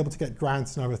 you might be able to get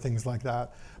grants and other things like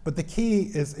that. But the key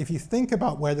is if you think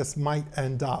about where this might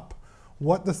end up,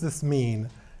 what does this mean?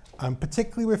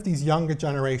 Particularly with these younger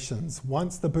generations,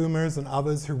 once the boomers and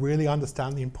others who really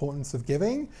understand the importance of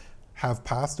giving have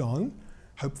passed on,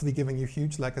 hopefully giving you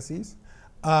huge legacies.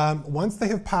 Once they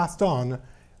have passed on,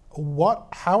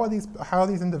 how are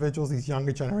these individuals, these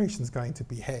younger generations going to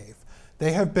behave?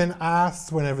 They have been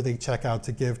asked whenever they check out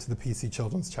to give to the PC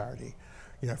Children's Charity,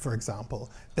 for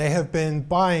example. They have been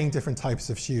buying different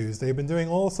types of shoes. They've been doing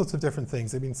all sorts of different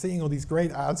things. They've been seeing all these great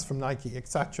ads from Nike,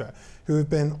 etc., who have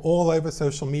been all over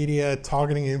social media,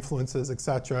 targeting influencers,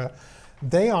 etc.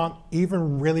 They aren't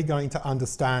even really going to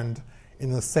understand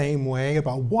in the same way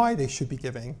about why they should be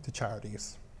giving to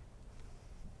charities.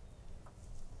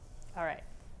 All right.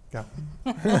 Yeah.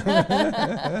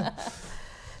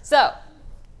 So,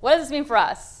 what does this mean for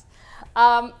us?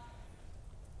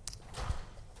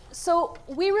 So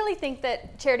we really think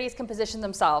that charities can position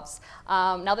themselves,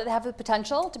 now that they have the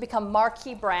potential to become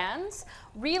marquee brands,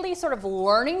 really sort of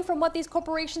learning from what these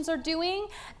corporations are doing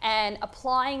and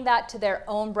applying that to their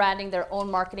own branding, their own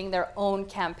marketing, their own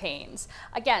campaigns.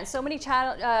 Again, so many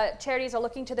charities are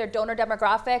looking to their donor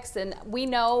demographics, and we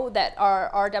know that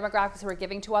our demographics who are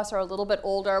giving to us are a little bit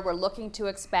older. We're looking to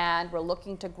expand, we're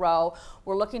looking to grow,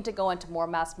 we're looking to go into more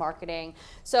mass marketing.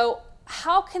 So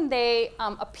how can they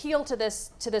appeal to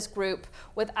this group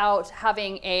without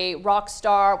having a rock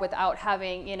star, without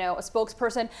having, you know, a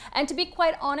spokesperson? And to be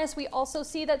quite honest, we also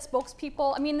see that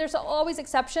spokespeople, I mean, there's always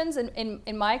exceptions.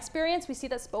 In my experience, we see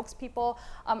that spokespeople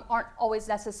aren't always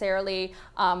necessarily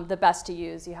the best to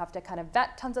use. You have to kind of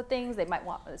vet tons of things. They might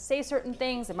want to say certain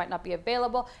things. They might not be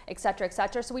available, et cetera, et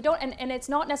cetera. So we don't, and it's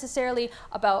not necessarily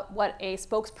about what a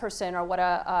spokesperson or what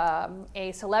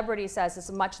a celebrity says.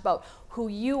 It's much about who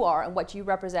you are and what you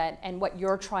represent and what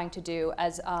you're trying to do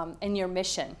as in your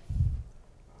mission.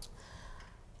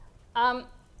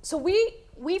 So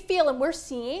we feel, and we're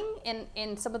seeing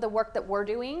in some of the work that we're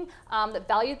doing, that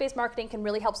values-based marketing can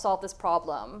really help solve this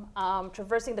problem,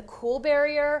 traversing the cool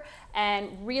barrier and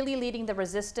really leading the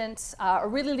resistance, or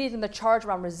really leading the charge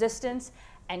around resistance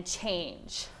and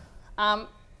change.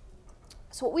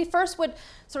 So what we first would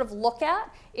sort of look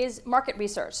at is market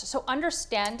research. So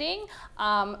understanding,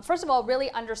 first of all,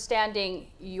 really understanding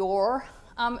your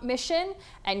mission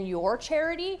and your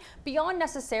charity beyond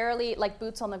necessarily like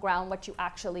boots on the ground, what you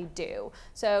actually do.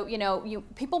 So, you know,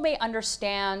 people may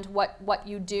understand what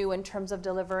you do in terms of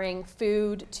delivering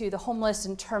food to the homeless,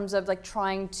 in terms of like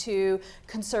trying to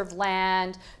conserve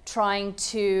land, trying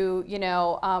to, you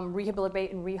know,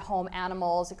 rehabilitate and rehome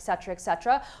animals, et cetera, et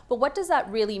cetera. But what does that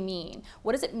really mean?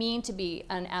 What does it mean to be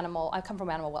an animal? I come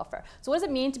from animal welfare. So what does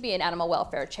it mean to be an animal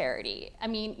welfare charity? I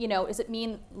mean, you know, does it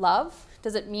mean love?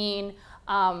 Does it mean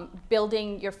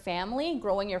building your family,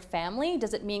 growing your family?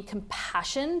 Does it mean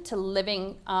compassion to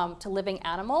living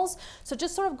animals? So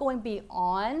just sort of going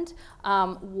beyond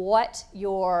what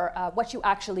you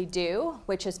actually do,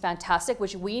 which is fantastic,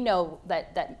 which we know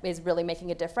that is really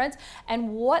making a difference, and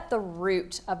what the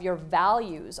root of your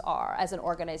values are as an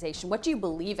organization. What do you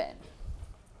believe in?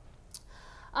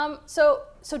 So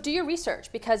do your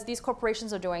research, because these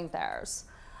corporations are doing theirs.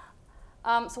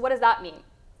 So what does that mean?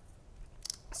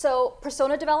 So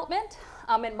persona development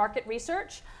and market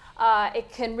research, it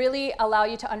can really allow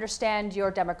you to understand your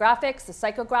demographics, the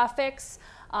psychographics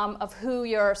of who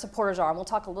your supporters are. And we'll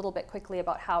talk a little bit quickly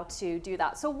about how to do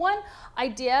that. So one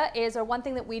idea is, or one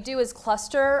thing that we do is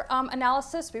cluster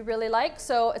analysis we really like.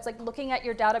 So it's like looking at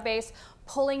your database,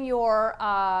 pulling your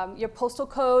postal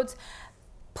codes,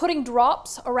 putting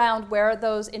drops around where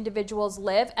those individuals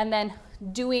live, and then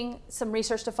doing some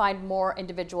research to find more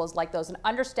individuals like those, and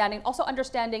also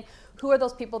understanding who are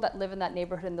those people that live in that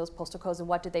neighborhood and those postal codes and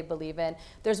what do they believe in.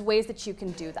 There's ways that you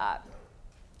can do that.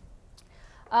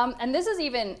 And this is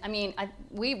even, I mean,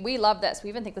 we love this. We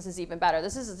even think this is even better.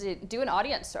 This is to do an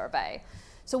audience survey.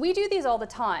 So we do these all the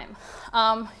time.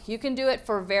 You can do it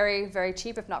for very, very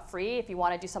cheap, if not free, if you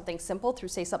want to do something simple through,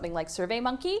 say, something like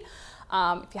SurveyMonkey,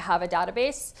 if you have a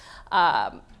database.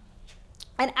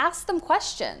 And ask them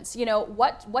questions. You know,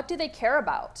 what do they care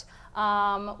about?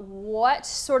 What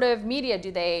sort of media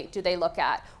do they look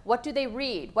at? What do they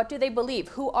read? What do they believe?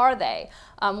 Who are they?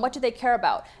 What do they care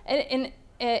about? And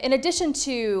in addition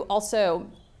to also,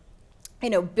 you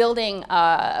know, building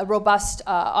a robust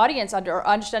audience or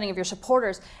understanding of your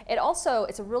supporters,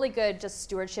 it's a really good just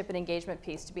stewardship and engagement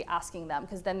piece to be asking them,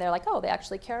 because then they're like, oh, they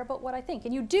actually care about what I think.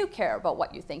 And you do care about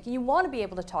what you think, and you want to be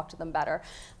able to talk to them better.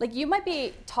 Like, you might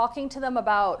be talking to them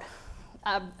about,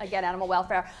 again, animal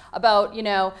welfare, about, you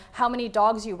know, how many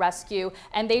dogs you rescue,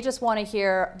 and they just want to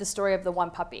hear the story of the one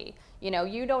puppy. You know,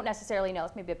 you don't necessarily know,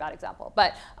 it's maybe a bad example,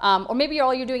 but, or maybe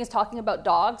all you're doing is talking about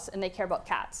dogs and they care about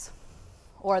cats,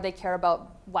 or they care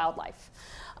about wildlife.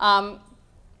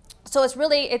 So it's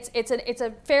really, it's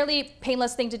a fairly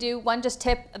painless thing to do. One just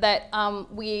tip that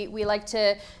we like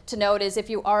to note is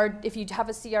if you have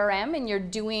a CRM and you're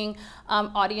doing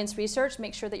audience research,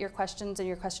 make sure that your questions and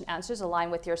your question answers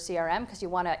align with your CRM, because you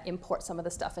want to import some of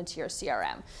the stuff into your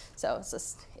CRM. So it's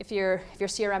just, if your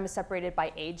CRM is separated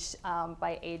by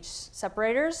age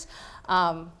separators,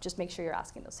 just make sure you're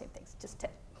asking those same things. Just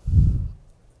tip.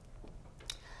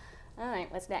 All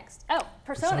right, what's next? Oh,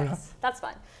 personas. That's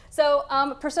fun. So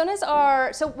personas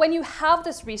are, so when you have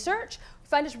this research, we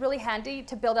find it's really handy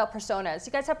to build out personas.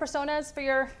 You guys have personas for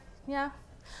your, yeah?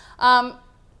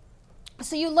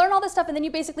 So you learn all this stuff and then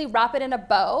you basically wrap it in a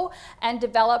bow and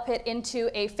develop it into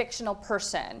a fictional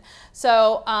person.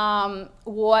 So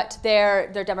what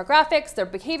their demographics, their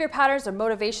behavior patterns, their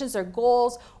motivations, their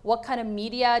goals, what kind of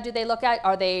media do they look at?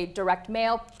 Are they direct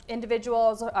mail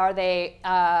individuals? Are they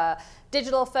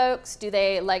digital folks? Do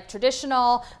they like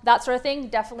traditional? That sort of thing.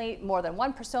 Definitely more than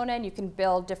one persona, and you can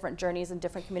build different journeys and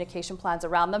different communication plans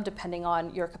around them depending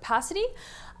on your capacity.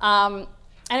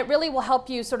 And it really will help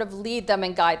you sort of lead them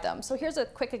and guide them. So here's a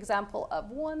quick example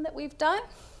of one that we've done.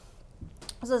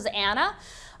 This is Anna.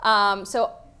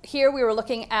 So here we were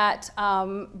looking at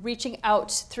reaching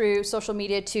out through social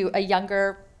media to a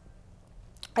younger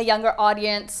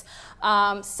audience,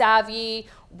 savvy,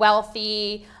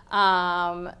 wealthy,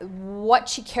 what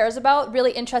she cares about,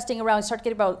 really interesting around, start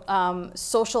getting about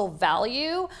social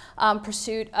value,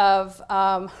 pursuit of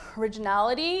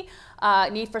originality,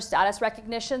 need for status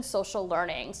recognition, social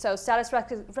learning. So status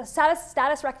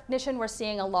recognition we're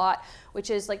seeing a lot, which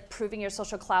is like proving your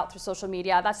social clout through social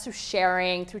media. That's through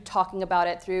sharing, through talking about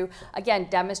it, through, again,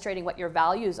 demonstrating what your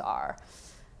values are.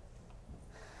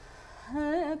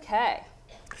 Okay,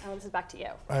 now this is back to you.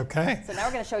 Okay. So now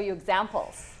we're going to show you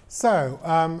examples. So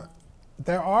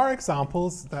there are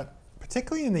examples that,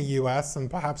 particularly in the US,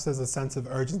 and perhaps there's a sense of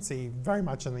urgency very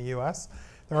much in the US,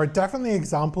 there are definitely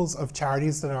examples of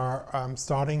charities that are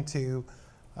starting to,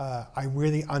 I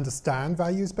really understand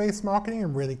values-based marketing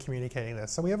and really communicating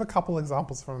this. So we have a couple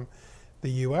examples from the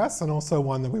US and also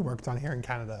one that we worked on here in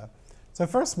Canada. So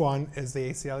first one is the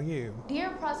ACLU. Dear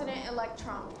President-elect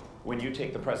Trump, when you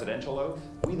take the presidential oath,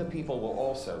 we the people will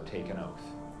also take an oath.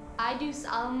 I do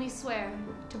solemnly swear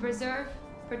to preserve,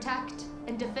 protect,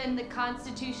 and defend the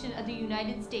Constitution of the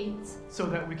United States. So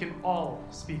that we can all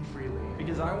speak freely.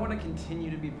 Because I want to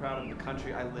continue to be proud of the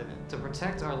country I live in. To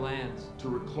protect our lands. To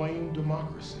reclaim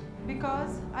democracy.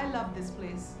 Because I love this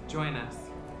place. Join us.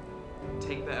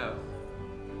 Take the oath.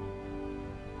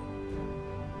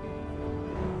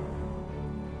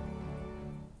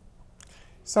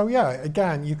 So yeah,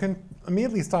 again, you can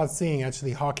immediately start seeing,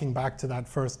 actually harking back to that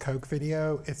first Coke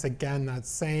video, it's again that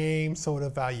same sort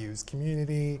of values,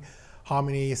 community,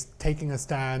 harmony, taking a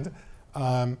stand.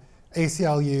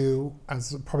 ACLU,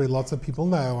 as probably lots of people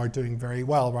know, are doing very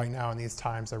well right now in these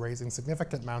times. They're raising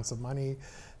significant amounts of money.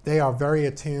 They are very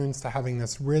attuned to having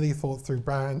this really thought through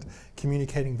brand,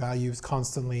 communicating values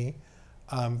constantly.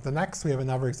 The next, we have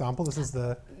another example. This is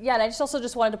the... Yeah, and I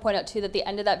just wanted to point out too that at the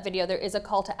end of that video, there is a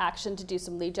call to action to do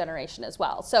some lead generation as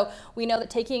well. So we know that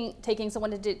taking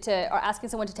someone or asking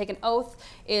someone to take an oath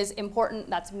is important,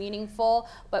 that's meaningful,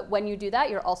 but when you do that,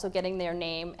 you're also getting their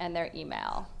name and their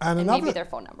email, and maybe their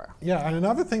phone number. Yeah, and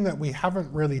another thing that we haven't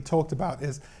really talked about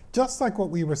is, just like what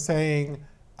we were saying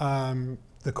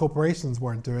the corporations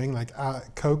weren't doing, like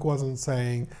Coke wasn't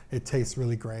saying, it tastes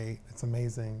really great, it's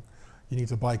amazing, you need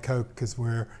to buy Coke because we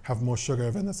have more sugar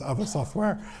than this other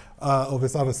software or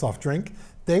this other soft drink.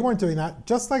 They weren't doing that.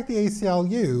 Just like the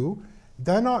ACLU,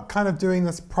 they're not kind of doing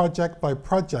this project by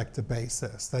project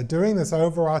basis. They're doing this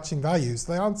overarching values.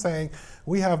 They aren't saying,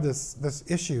 we have this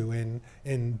issue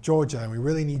in Georgia and we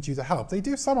really need you to help. They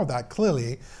do some of that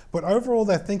clearly, but overall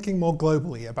they're thinking more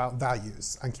globally about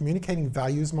values and communicating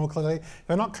values more clearly.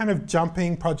 They're not kind of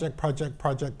jumping project.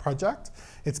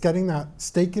 It's getting that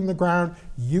stake in the ground.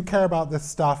 You care about this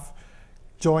stuff.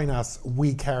 Join us,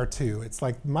 we care too. It's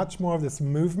like much more of this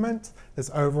movement,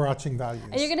 this overarching values.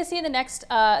 And you're going to see in the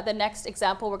next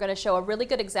example, we're going to show a really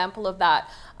good example of that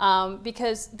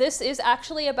because this is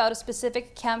actually about a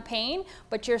specific campaign,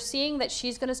 but you're seeing that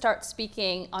she's going to start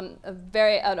speaking on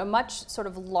a much sort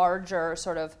of larger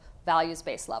sort of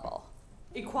values-based level.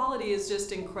 Equality is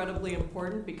just incredibly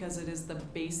important because it is the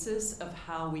basis of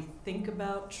how we think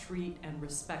about, treat, and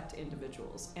respect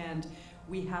individuals. And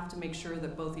we have to make sure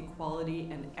that both equality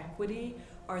and equity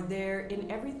are there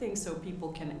in everything so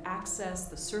people can access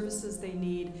the services they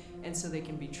need and so they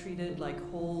can be treated like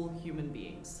whole human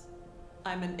beings.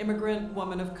 I'm an immigrant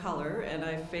woman of color and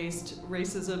I've faced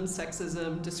racism,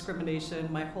 sexism,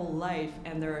 discrimination my whole life,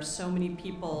 and there are so many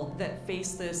people that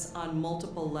face this on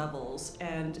multiple levels,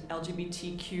 and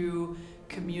LGBTQ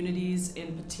communities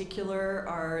in particular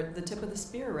are the tip of the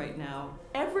spear right now.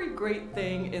 Every great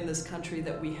thing in this country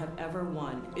that we have ever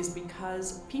won is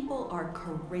because people are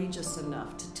courageous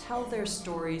enough to tell their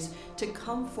stories, to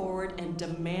come forward and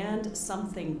demand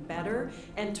something better,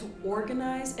 and to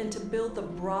organize and to build the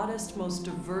broadest, most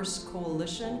diverse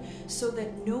coalition so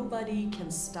that nobody can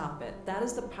stop it. That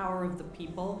is the power of the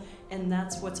people, and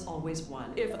that's what's always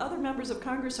won. If other members of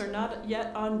Congress are not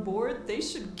yet on board, they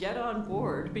should get on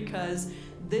board, because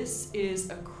This is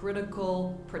a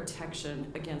critical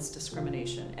protection against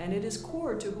discrimination, and it is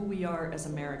core to who we are as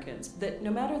Americans. That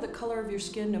no matter the color of your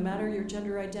skin, no matter your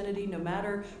gender identity, no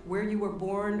matter where you were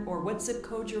born or what zip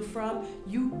code you're from,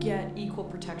 you get equal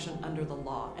protection under the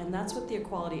law. And that's what the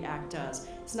Equality Act does.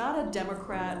 It's not a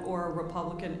Democrat or a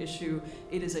Republican issue.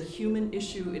 It is a human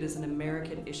issue, it is an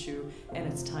American issue, and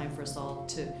it's time for us all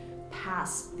to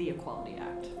pass the Equality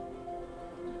Act.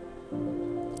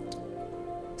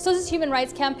 So this is Human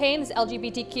Rights Campaign, this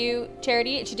LGBTQ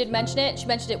charity, and she did mention it. She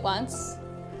mentioned it once.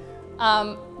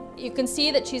 You can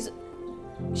see that she's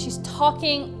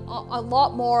talking a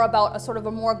lot more about a sort of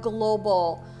a more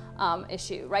global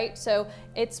issue, right? So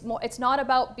it's not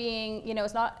about being,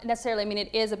 it's not necessarily,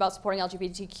 it is about supporting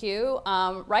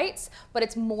LGBTQ rights, but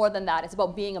it's more than that. It's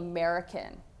about being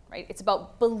American. Right? It's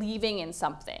about believing in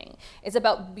something. It's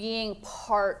about being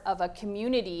part of a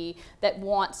community that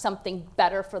wants something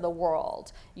better for the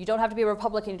world. You don't have to be a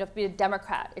Republican, you don't have to be a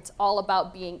Democrat. It's all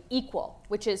about being equal,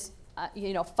 which is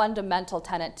fundamental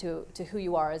tenet to who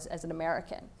you are as an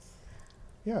American.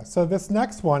 Yeah, so this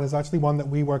next one is actually one that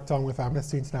we worked on with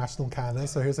Amnesty International Canada.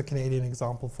 So here's a Canadian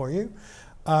example for you.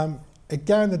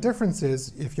 Again, the difference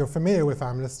is, if you're familiar with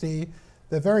Amnesty,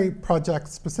 they're very project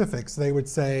specific. So they would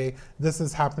say, this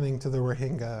is happening to the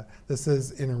Rohingya, this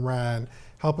is in Iran,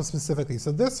 help us specifically.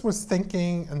 So this was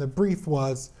thinking, and the brief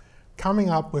was coming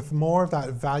up with more of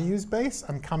that values base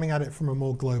and coming at it from a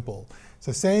more global.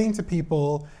 So saying to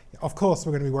people, of course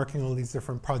we're going to be working on all these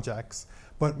different projects,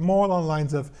 but more along the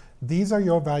lines of, these are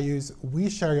your values, we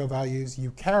share your values,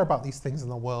 you care about these things in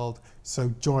the world, so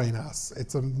join us.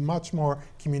 It's a much more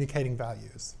communicating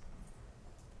values.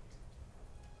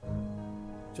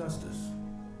 Justice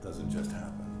doesn't just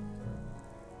happen.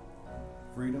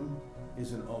 Freedom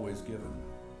isn't always given.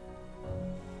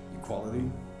 Equality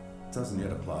doesn't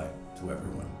yet apply to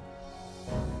everyone.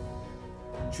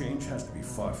 Change has to be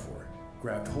fought for,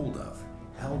 grabbed hold of,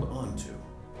 held onto.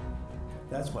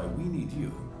 That's why we need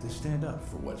you to stand up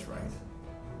for what's right,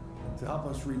 to help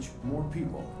us reach more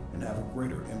people and have a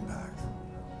greater impact.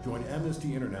 Join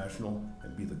Amnesty International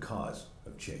and be the cause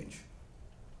of change.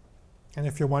 And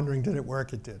if you're wondering, did it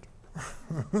work? It did.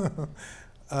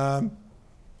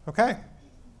 Okay.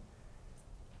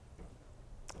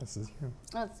 This is you.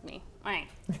 That's me. All right.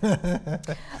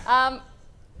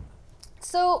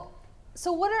 So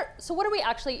what are we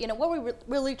actually, what are we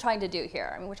really trying to do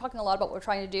here? We're talking a lot about what we're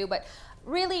trying to do, but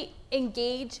really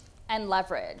engage and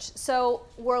leverage. So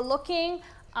we're looking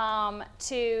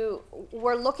to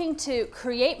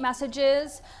create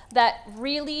messages that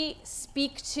really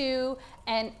speak to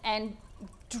and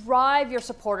drive your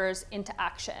supporters into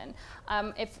action.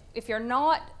 If you're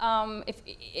not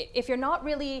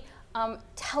really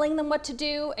telling them what to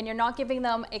do and you're not giving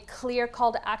them a clear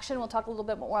call to action, we'll talk a little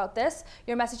bit more about this,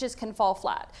 your messages can fall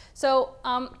flat. So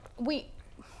we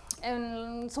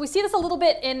see this a little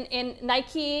bit in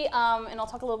Nike, and I'll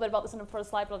talk a little bit about this in the first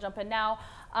slide, but I'll jump in now.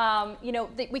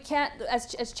 We can't,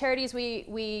 as charities,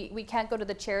 we can't go to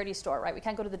the charity store, right? We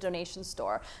can't go to the donation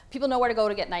store. People know where to go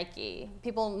to get Nike.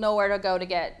 People know where to go to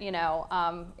get,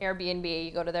 Airbnb.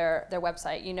 You go to their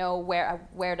website. You know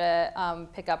where to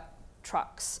pick up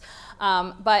trucks.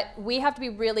 But we have to be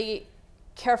really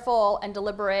careful and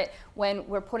deliberate when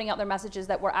we're putting out their messages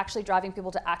that we're actually driving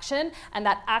people to action, and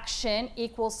that action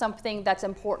equals something that's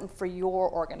important for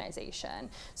your organization.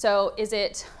 So is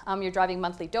it you're driving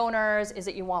monthly donors? Is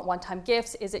it you want one-time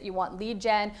gifts? Is it you want lead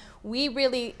gen? We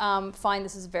really find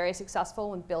this is very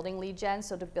successful when building lead gen,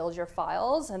 so to build your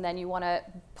files, and then you want to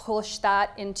push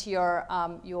that into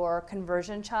your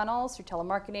conversion channels through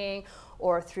telemarketing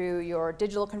or through your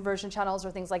digital conversion channels or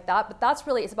things like that. But that's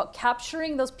really, it's about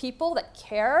capturing those people that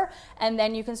care, and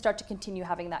then you can start to continue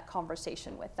having that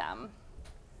conversation with them.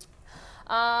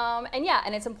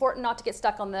 And it's important not to get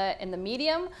stuck in the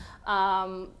medium.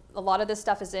 A lot of this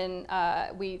stuff is in,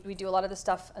 we do a lot of this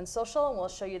stuff in social, and we'll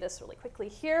show you this really quickly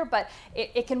here, but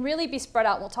it can really be spread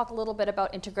out. We'll talk a little bit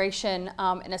about integration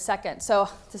in a second. So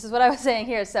this is what I was saying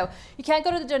here. So you can't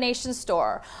go to the donation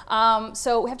store.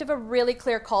 So we have to have a really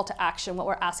clear call to action, what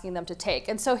we're asking them to take.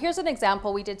 And so here's an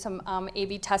example. We did some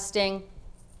A/B testing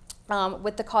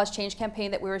with the Cause Change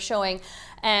campaign that we were showing,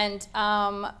 and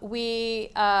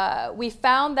we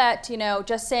found that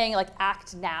just saying like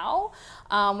act now,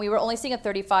 we were only seeing a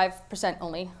 35%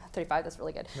 only 35. That's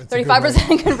really good.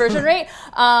 35% conversion rate,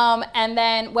 and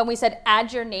then when we said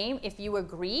add your name if you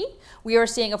agree, we were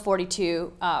seeing a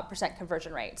 42%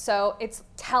 conversion rate. So it's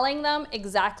telling them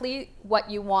exactly what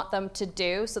you want them to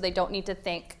do, so they don't need to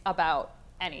think about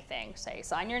anything. Say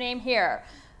sign your name here,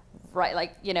 right?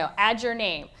 Like add your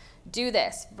name. do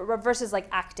this versus like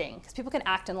acting, because people can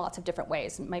act in lots of different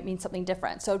ways. It might mean something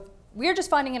different. So we're just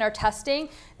finding in our testing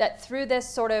that through this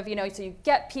sort of, so you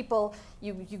get people,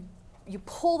 you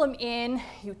pull them in,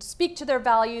 you speak to their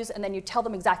values, and then you tell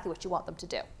them exactly what you want them to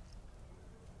do.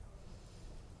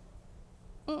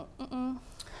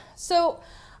 So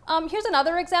here's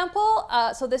another example.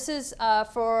 So this is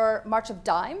for March of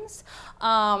Dimes,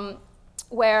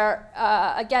 where,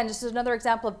 again, this is another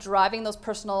example of driving those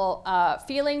personal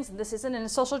feelings. This isn't in a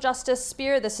social justice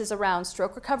sphere. This is around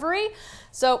stroke recovery.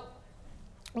 So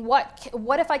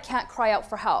what if I can't cry out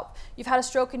for help? You've had a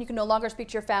stroke and you can no longer speak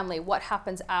to your family. What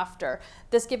happens after?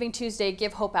 This Giving Tuesday,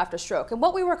 Give Hope After Stroke. And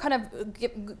what we were kind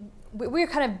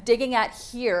of digging at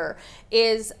here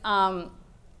is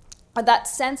that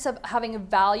sense of having a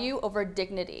value over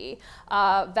dignity,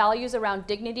 values around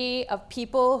dignity of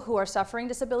people who are suffering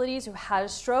disabilities, who've had a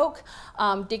stroke,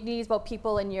 dignities about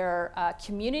people in your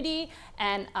community,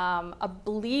 and a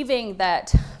believing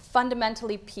that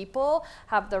fundamentally people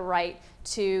have the right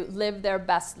to live their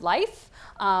best life,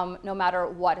 no matter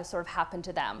what has sort of happened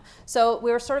to them. So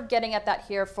we were sort of getting at that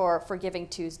here for Giving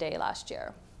Tuesday last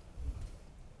year.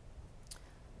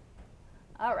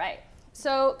 All right.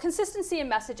 So consistency in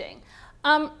messaging.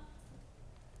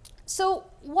 So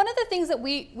one of the things that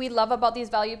we love about these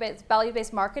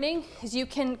value-based marketing is you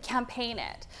can campaign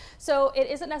it. So it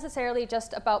isn't necessarily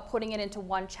just about putting it into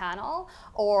one channel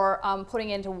or putting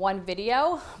it into one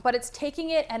video, but it's taking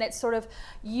it and it's sort of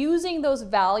using those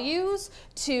values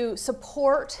to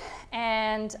support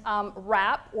and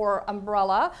wrap or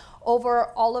umbrella over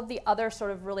all of the other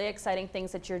sort of really exciting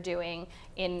things that you're doing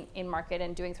in market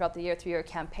and doing throughout the year through your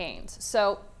campaigns.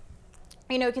 So,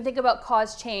 you can think about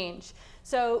cause change.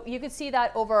 So you could see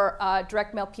that over a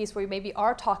direct mail piece where you maybe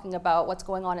are talking about what's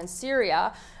going on in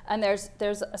Syria, and there's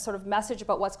a sort of message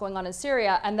about what's going on in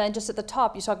Syria, and then just at the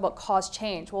top you talk about cause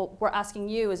change. Well, we're asking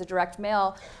you as a direct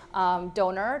mail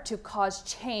donor to cause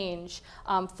change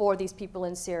for these people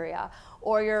in Syria.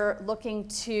 Or you're looking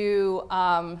to,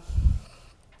 I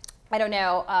don't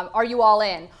know, are you all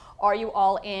in? Are you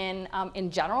all in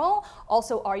general?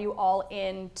 Also, are you all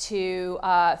in to,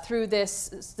 through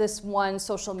this one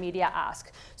social media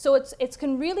ask? So it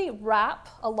can really wrap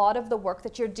a lot of the work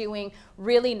that you're doing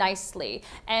really nicely.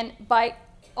 And by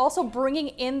also bringing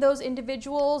in those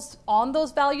individuals on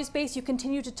those values base, you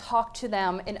continue to talk to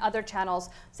them in other channels,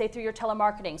 say through your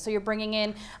telemarketing. So you're bringing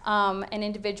in an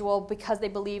individual because they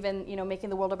believe in making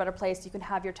the world a better place. You can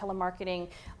have your telemarketing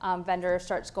vendor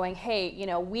starts going, hey,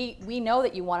 we know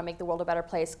that you want to make the world a better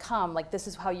place. Come, like this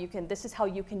is how you can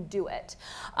do it.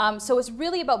 So it's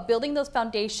really about building those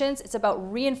foundations. It's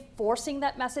about reinforcing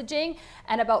that messaging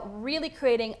and about really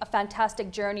creating a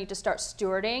fantastic journey to start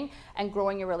stewarding and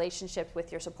growing your relationship with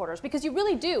your supporters, because you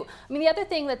really do. I mean, the other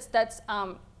thing that's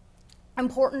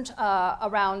important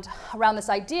around this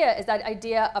idea is that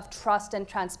idea of trust and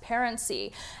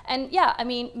transparency. And yeah, I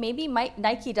mean, maybe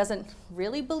Nike doesn't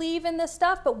really believe in this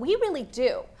stuff, but we really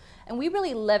do. And we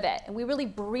really live it, and we really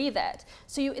breathe it.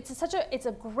 So it's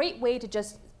a great way to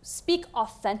just speak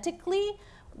authentically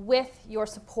with your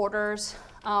supporters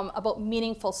about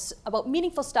meaningful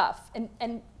stuff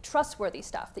and trustworthy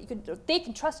stuff that they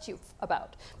can trust you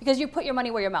about, because you put your money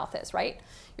where your mouth is, right?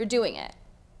 You're doing it.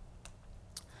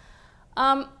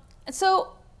 And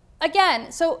so again,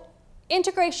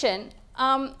 integration.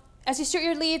 As you steward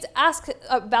your leads, ask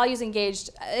values engaged.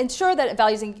 Ensure that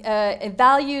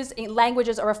values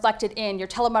languages are reflected in your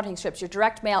telemarketing scripts, your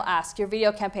direct mail ask, your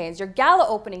video campaigns, your gala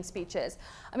opening speeches.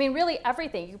 I mean, really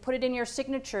everything. You can put it in your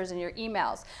signatures and your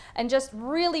emails, and just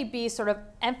really be sort of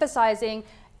emphasizing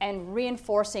and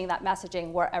reinforcing that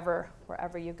messaging wherever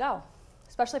you go,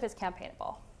 especially if it's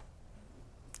campaignable.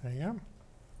 There you go.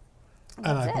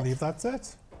 And I believe that's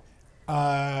it.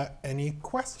 Any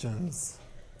questions?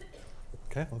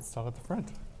 Okay, let's start at the front.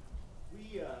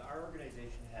 Our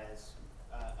organization has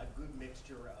a good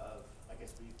mixture of, I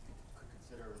guess we could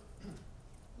consider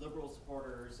liberal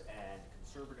supporters and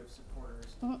conservative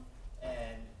supporters,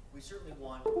 and we certainly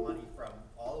want money from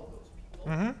all of those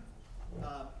people.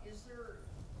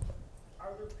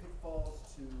 Are there pitfalls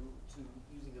to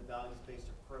using a values-based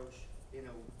approach,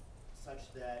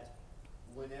 such that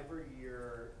whenever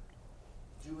you're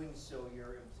doing so,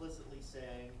 you're implicitly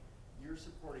saying you're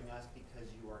supporting us because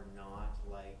you are not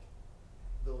like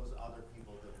those other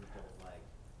people that we don't like?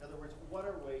 In other words, what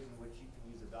are ways in which you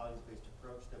can use a values-based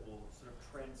approach that will sort of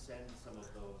transcend some of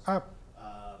those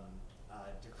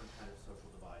different kind of social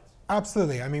divides?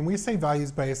 Absolutely. I mean, we say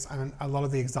values-based, and a lot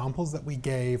of the examples that we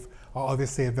gave are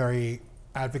obviously a very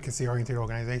advocacy-oriented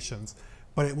organizations,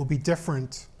 but it will be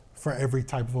different for every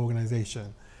type of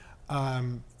organization.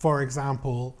 For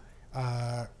example,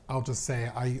 I'll just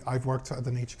say I've worked at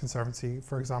the Nature Conservancy,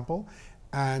 for example,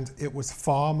 and it was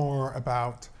far more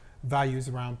about values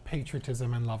around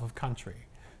patriotism and love of country.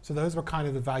 So those were kind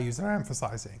of the values that I'm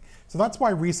emphasizing. So that's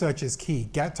why research is key.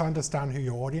 Get to understand who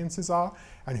your audiences are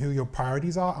and who your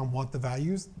priorities are and what the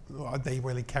values they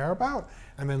really care about,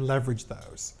 and then leverage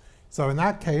those. So in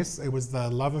that case, it was the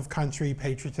love of country,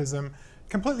 patriotism,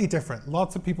 completely different.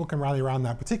 Lots of people can rally around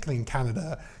that, particularly in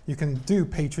Canada. You can do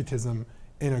patriotism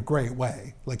in a great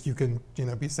way. Like you can,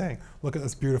 be saying, look at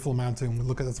this beautiful mountain,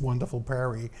 look at this wonderful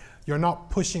prairie. You're not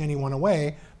pushing anyone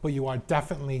away, but you are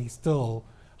definitely still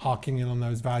harking in on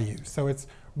those values. So it's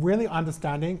really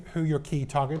understanding who your key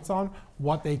targets on,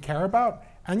 what they care about.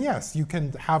 And yes, you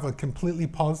can have a completely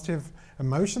positive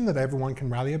emotion that everyone can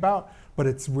rally about, but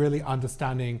it's really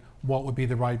understanding what would be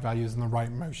the right values and the right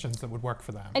emotions that would work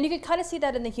for them. And you could kind of see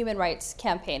that in the human rights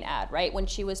campaign ad, right? When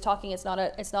she was talking, it's not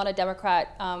a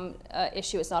Democrat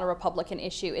issue, it's not a Republican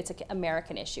issue, it's an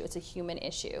American issue, it's a human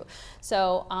issue.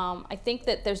 So I think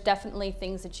that there's definitely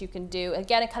things that you can do.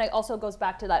 Again, it kind of also goes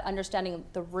back to that understanding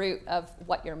the root of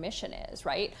what your mission is,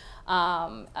 right?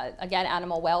 Again,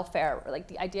 animal welfare, like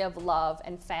the idea of love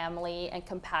and family and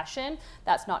compassion,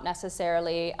 that's not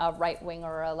necessarily a right wing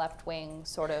or a left wing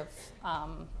sort of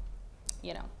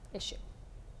issue.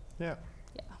 Yeah.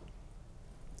 Yeah.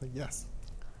 Yes.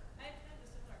 I have kind of a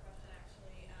similar question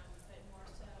actually, but more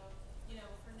so,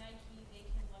 for Nike, they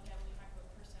can look at, when we talk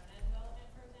about persona development,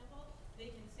 for example,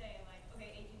 they can say like,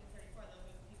 okay, 18 to 34, those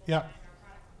are the people Yeah. buying our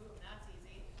product, boom, that's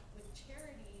easy. With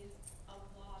charities, a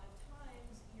lot of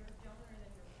times, your donors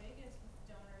and your biggest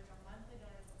donors are monthly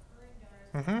donors, recurring donors,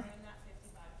 Mhm. are in that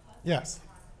 55 plus. Yes.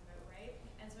 Right?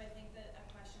 And so I think that a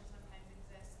question sometimes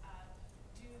exists of,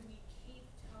 do we keep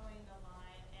towing the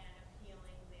line and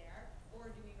appealing there, or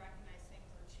do we recognize things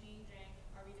are changing?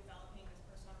 Are we developing this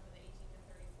persona for the 18 to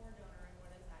 34 donor, and what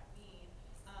does that mean?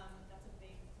 That's a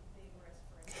big risk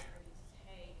for a charity to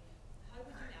take. How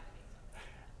would you navigate something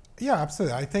like that? Yeah,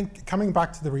 absolutely. I think coming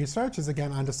back to the research is,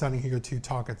 again, understanding who your two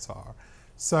targets are.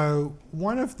 So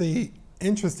one of the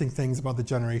interesting things about the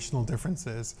generational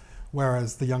differences,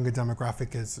 whereas the younger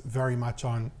demographic is very much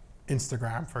on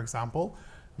Instagram, for example.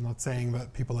 I'm not saying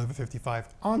that people over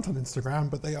 55 aren't on Instagram,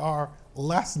 but they are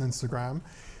less on Instagram.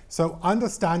 So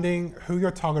understanding who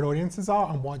your target audiences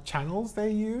are and what channels they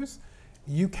use,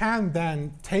 you can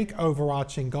then take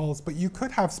overarching goals, but you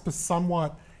could have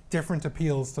somewhat different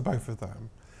appeals to both of them.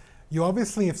 You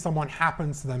obviously, if someone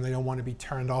happens to them, they don't want to be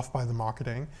turned off by the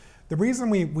marketing. The reason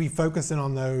we focus in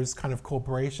on those kind of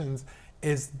corporations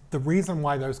is the reason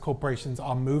why those corporations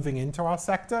are moving into our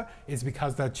sector is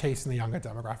because they're chasing the younger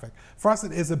demographic. For us,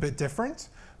 it is a bit different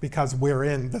because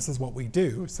this is what we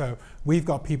do. So we've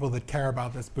got people that care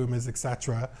about this, boomers, et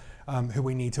cetera, who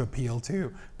we need to appeal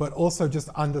to. But also just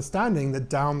understanding that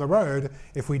down the road,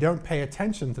 if we don't pay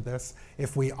attention to this,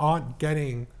 if we aren't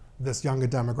getting this younger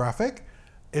demographic,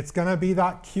 it's going to be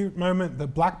that cute moment that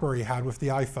BlackBerry had with the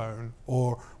iPhone,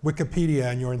 or Wikipedia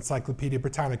and your Encyclopedia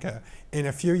Britannica. In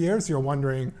a few years, you're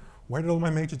wondering, where did all my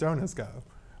major donors go?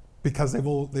 Because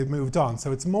they've moved on.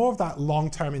 So it's more of that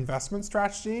long-term investment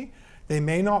strategy. They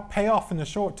may not pay off in the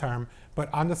short term,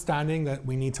 but understanding that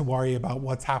we need to worry about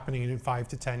what's happening in 5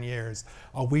 to 10 years.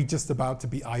 Are we just about to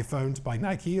be iPhoned by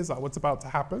Nike? Is that what's about to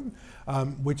happen?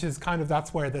 Which is kind of,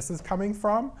 that's where this is coming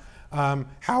from.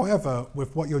 However,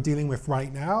 with what you're dealing with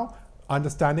right now,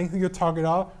 understanding who your target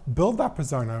are, build that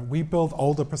persona. We build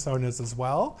older personas as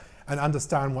well, and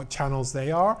understand what channels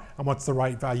they are and what's the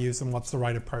right values and what's the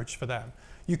right approach for them.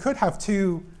 You could have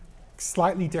two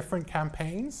slightly different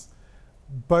campaigns,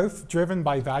 both driven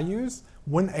by values,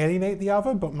 wouldn't alienate the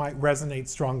other, but might resonate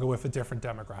stronger with a different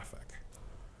demographic.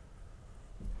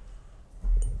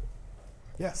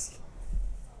 Yes?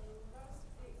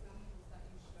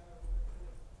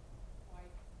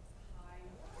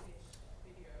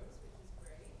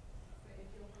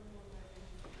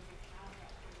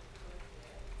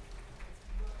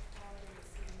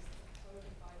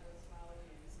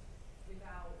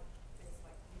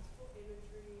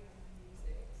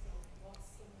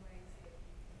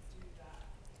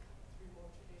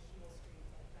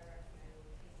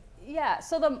 Yeah,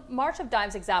 so the March of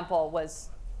Dimes example was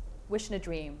wishing a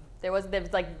dream. There was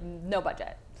like no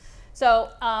budget. So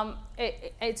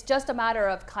it's just a matter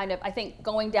of kind of, I think,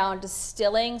 going down,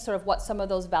 distilling sort of what some of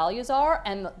those values are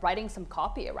and writing some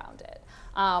copy around it.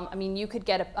 I mean, you could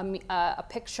get a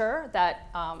picture that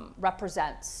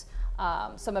represents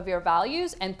some of your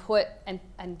values and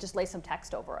and just lay some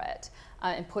text over it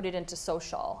and put it into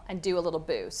social and do a little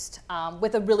boost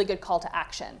with a really good call to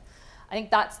action. I think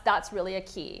that's really a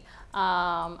key.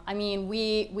 I mean,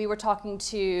 we were talking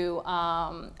to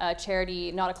a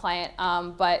charity, not a client,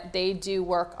 but they do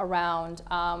work around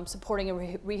supporting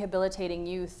and rehabilitating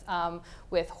youth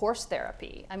with horse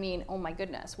therapy. I mean, oh my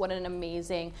goodness, what an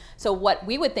amazing, so what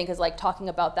we would think is like talking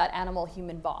about that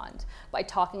animal-human bond, by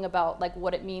talking about like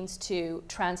what it means to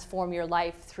transform your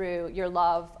life through your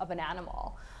love of an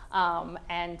animal.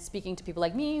 And speaking to people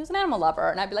like me who's an animal lover,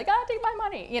 and I'd be like, take my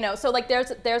money, you know. So like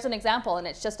there's an example, and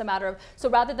it's just a matter of, so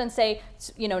rather than say,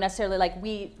 you know, necessarily like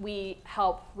we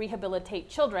help rehabilitate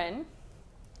children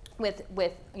with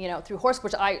you know, through horse,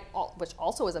 which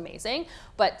also is amazing,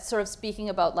 but sort of speaking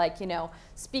about like, you know,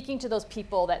 speaking to those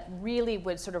people that really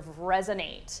would sort of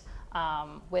resonate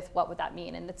with what would that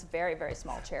mean, and it's a very, very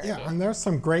small charity. Yeah, and there's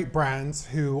some great brands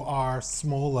who are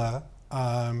smaller,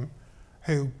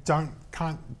 who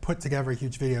can't put together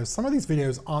huge videos. Some of these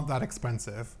videos aren't that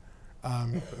expensive.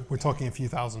 We're talking a few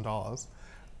 $1,000s.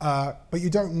 But you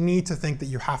don't need to think that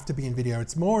you have to be in video.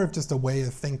 It's more of just a way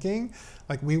of thinking.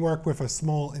 Like we work with in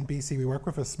BC, we work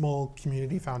with a small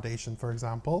community foundation, for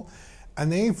example,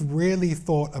 and they've really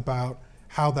thought about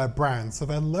how their brand, so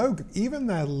their logo, even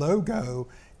their logo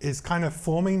is kind of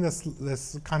forming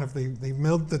this kind of, they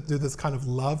do this kind of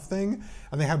love thing,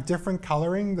 and they have different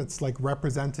coloring that's like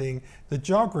representing the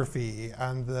geography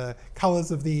and the colors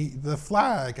of the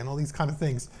flag and all these kind of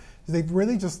things. So they've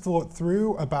really just thought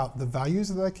through about the values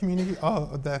of their community,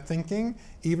 of their thinking,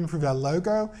 even through their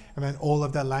logo, and then all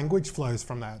of their language flows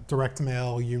from that, direct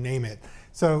mail, you name it.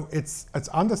 So it's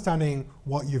understanding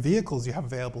what your vehicles you have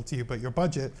available to you, but your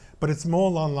budget, but it's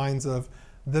more along lines of,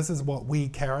 this is what we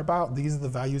care about, these are the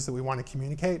values that we want to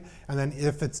communicate, and then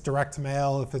if it's direct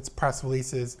mail, if it's press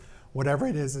releases, whatever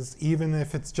it is even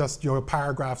if it's just your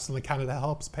paragraphs on the Canada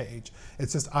Helps page,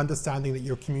 it's just understanding that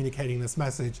you're communicating this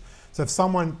message. So if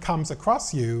someone comes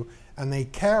across you and they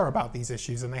care about these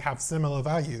issues and they have similar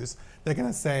values, they're going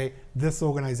to say, this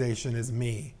organization is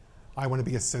me. I want to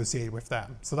be associated with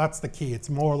them. So that's the key. It's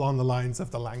more along the lines of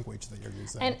the language that you're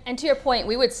using. And to your point,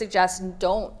 we would suggest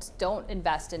don't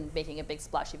invest in making a big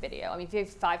splashy video. I mean, if you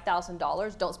have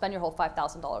 $5,000, don't spend your whole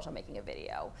 $5,000 on making a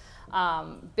video.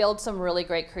 Build some really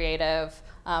great creative.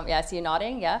 Yeah, I see you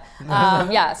nodding. Yeah,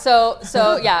 yeah. So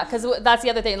yeah, because that's the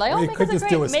other thing. Like, make us a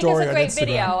great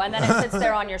video, and then it sits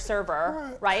there on your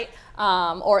server, right?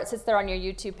 Or it sits there on your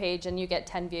YouTube page, and you get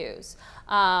 10 views.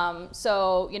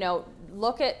 So you know,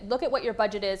 look at what your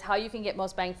budget is, how you can get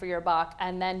most bang for your buck,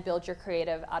 and then build your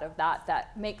creative out of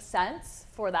that makes sense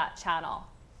for that channel.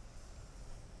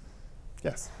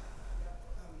 Yes.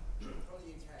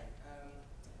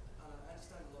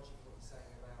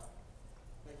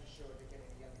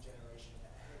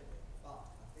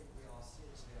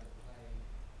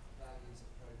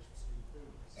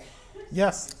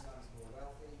 Yes.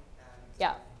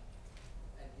 Yeah.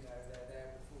 And you know,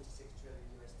 they're $46 trillion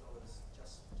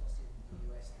just in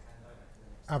the US to hand over to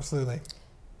them. Absolutely.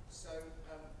 So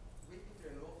we can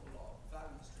do an awful lot of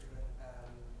values-driven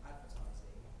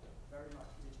advertising, very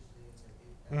much digitally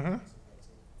integrated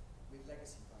with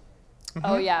legacy fundraising.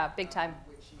 Oh yeah, big time.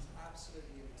 Which is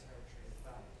absolutely in the territory of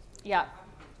values. Yeah.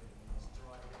 What we haven't been doing is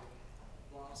driving,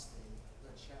 blasting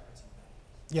the charity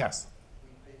values. Yes.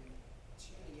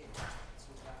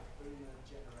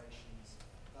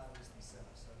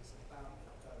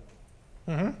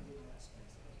 In that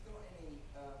space. Have you got any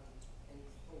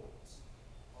thoughts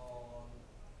on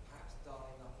perhaps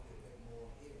dialing up a little bit more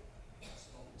here,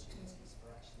 some opportunities for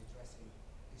actually addressing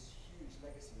this huge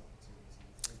legacy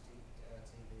opportunity through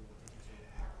TV or digital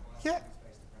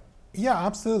values-based approach? Yeah,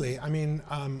 absolutely. I mean,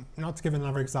 not to give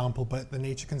another example, but the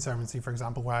Nature Conservancy, for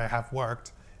example, where I have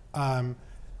worked,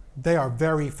 they are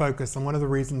very focused, and one of the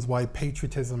reasons why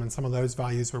patriotism and some of those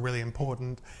values were really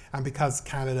important, and because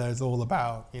Canada is all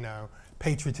about, you know,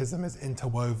 patriotism is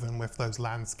interwoven with those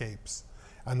landscapes,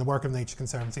 and the work of Nature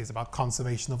Conservancy is about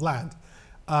conservation of land.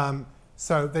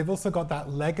 So they've also got that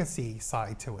legacy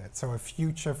side to it, so a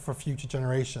future for future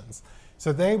generations.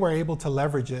 So they were able to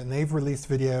leverage it, and they've released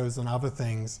videos and other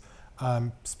things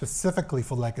specifically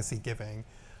for legacy giving.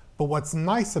 But what's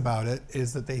nice about it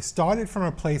is that they started from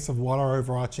a place of what our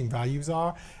overarching values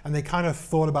are, and they kind of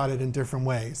thought about it in different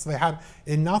ways. So they had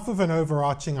enough of an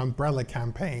overarching umbrella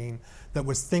campaign that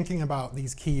was thinking about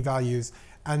these key values,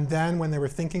 and then when they were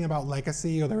thinking about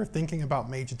legacy or they were thinking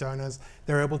about major donors,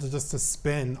 they were able to just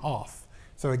spin off.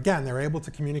 So again, they were able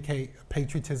to communicate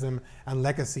patriotism and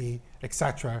legacy,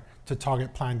 etc., to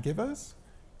target planned givers,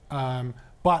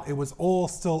 but it was all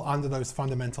still under those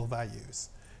fundamental values.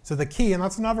 So the key, and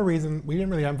that's another reason we didn't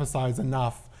really emphasize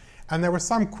enough, and there were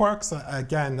some quirks,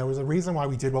 again, there was a reason why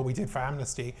we did what we did for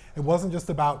Amnesty. It wasn't just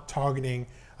about targeting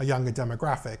a younger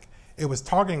demographic. it was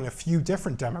targeting a few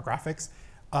different demographics.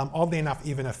 Oddly enough,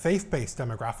 even a faith-based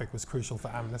demographic was crucial for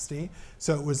Amnesty.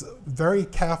 So it was very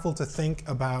careful to think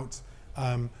about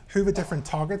who the different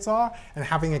targets are, and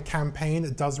having a campaign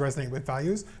that does resonate with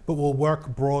values, but will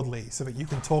work broadly so that you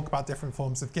can talk about different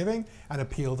forms of giving and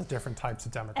appeal to different types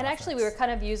of demographics. And actually, we were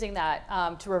kind of using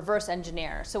that to reverse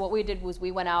engineer. So what we did was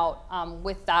we went out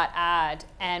with that ad,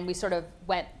 and we sort of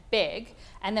went big,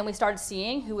 and then we started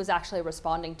seeing who was actually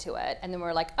responding to it. And then we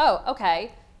were like, oh,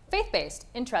 okay, faith-based,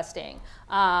 interesting.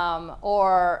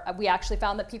 Or we actually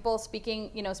found that people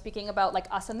speaking about like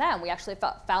us and them, we actually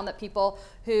found that people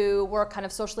who were kind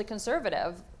of socially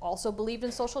conservative also believed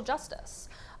in social justice.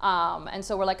 And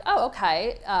so we're like, oh,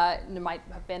 okay, there might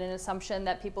have been an assumption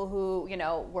that people who,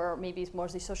 were maybe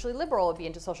mostly socially liberal would be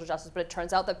into social justice, but it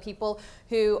turns out that people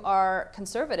who are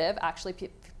conservative actually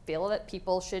feel that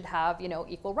people should have,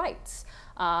 equal rights,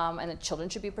 and that children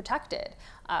should be protected.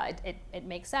 It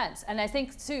makes sense. And I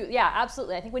think too, yeah,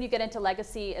 absolutely. I think when you get into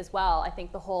legacy as well, I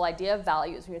think the whole idea of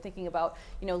values, when you're thinking about,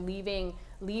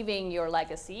 leaving your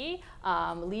legacy,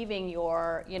 leaving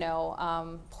your,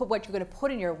 what you're going to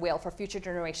put in your will for future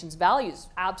generations, values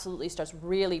absolutely starts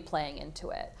really playing into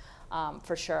it.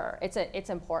 For sure, it's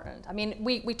important. I mean,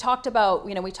 we talked about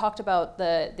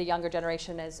the younger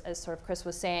generation as sort of Chris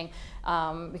was saying,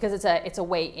 because it's a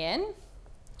way in,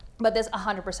 but this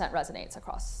 100% resonates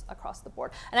across the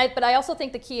board. But I also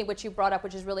think the key, which you brought up,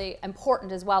 which is really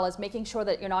important as well, is making sure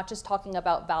that you're not just talking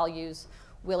about values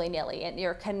willy-nilly, and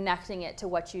you're connecting it to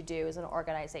what you do as an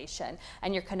organization,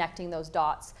 and you're connecting those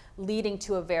dots, leading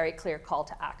to a very clear call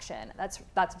to action.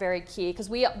 That's very key, because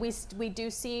we do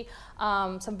see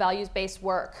some values-based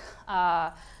work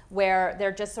where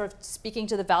they're just sort of speaking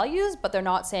to the values, but they're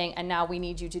not saying, and now we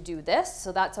need you to do this.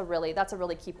 So that's a really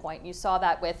key point. And you saw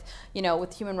that with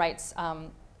human rights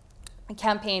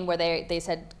campaign, where they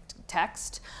said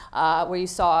text, where you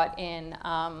saw it in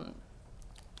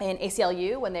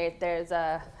ACLU, when there's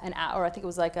an app, or I think it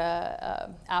was like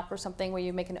a app or something, where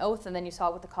you make an oath, and then you saw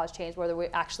it with the cause change, where we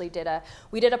actually did a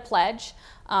pledge,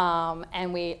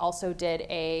 and we also did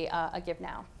a give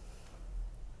now.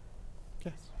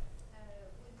 Yes.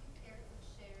 Would you care to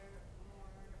share more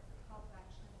call to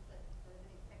actions that have been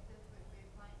effective for your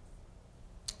clients?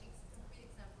 Concrete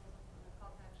examples of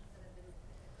call to actions that have been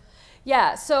effective?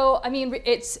 Yeah, so I mean,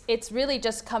 it's really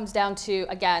just comes down to,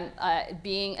 again,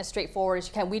 being as straightforward as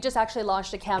you can. We just actually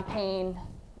launched a campaign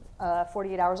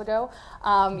 48 hours ago.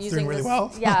 It's doing really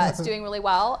well. Yeah, it's doing really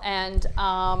well, and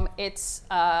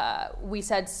we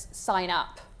said sign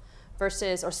up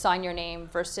versus, or sign your name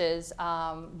versus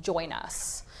join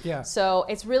us. Yeah. So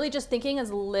it's really just thinking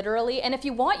as literally, and if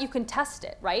you want, you can test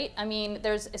it, right? I mean,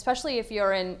 especially if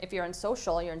you're in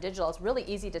social, you're in digital, it's really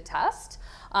easy to test,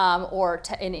 or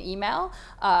in an email.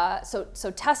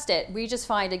 So test it. We just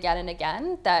find again and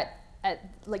again that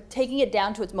like taking it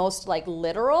down to its most like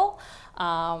literal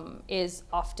is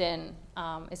often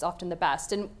the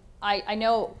best. And I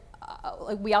know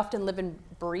we often live and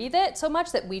breathe it so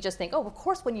much that we just think, oh, of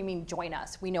course, when you mean join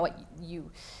us, we know what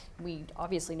we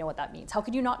obviously know what that means. How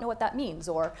could you not know what that means?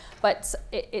 Or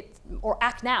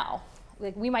act now.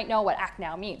 Like, we might know what act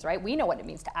now means, right? We know what it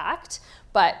means to act,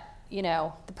 but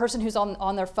the person who's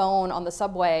on their phone on the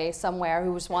subway somewhere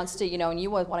who just wants to, and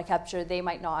you want to capture, they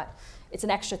might not. It's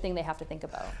an extra thing they have to think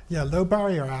about. Yeah, low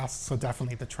barrier asks are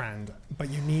definitely the trend,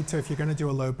 but you need to, if you're going to do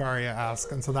a low barrier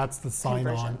ask, and so that's the sign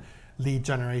on, lead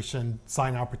generation,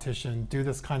 sign our petition, do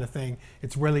this kind of thing.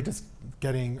 It's really just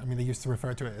getting, I mean, they used to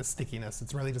refer to it as stickiness.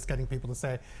 It's really just getting people to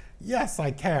say, yes,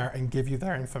 I care, and give you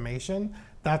their information.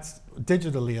 That's,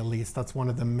 digitally at least, that's one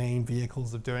of the main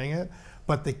vehicles of doing it.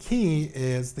 But the key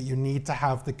is that you need to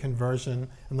have the conversion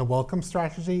and the welcome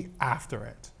strategy after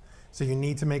it. So you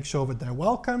need to make sure that they're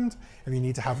welcomed, and you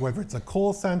need to have, whether it's a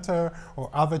call center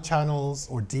or other channels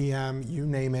or DM, you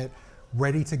name it,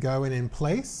 ready to go and in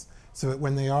place, so that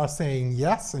when they are saying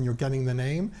yes and you're getting the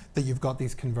name, that you've got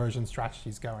these conversion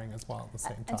strategies going as well at the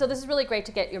same time. And so this is really great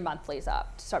to get your monthlies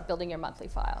up, to start building your monthly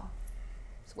file.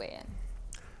 It's way in.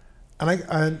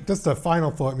 And just a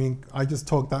final thought, I mean, I just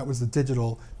talked, that was the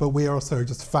digital, but we are also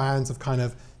just fans of kind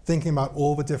of thinking about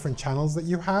all the different channels that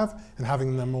you have and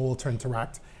having them all to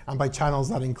interact. And by channels,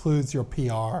 that includes your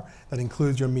PR, that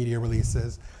includes your media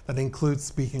releases, that includes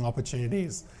speaking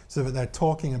opportunities, so that they're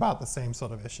talking about the same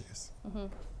sort of issues. Mm-hmm.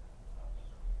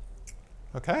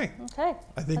 Okay. Okay.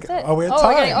 I think, that's it. Are we at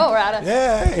time? We're out of.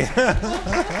 Yay.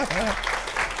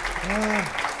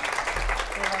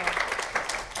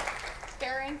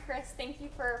 Barry and Chris, thank you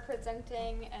for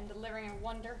presenting and delivering a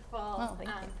wonderful thank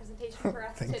you. presentation for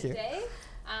us Thank you. today.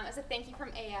 As a thank you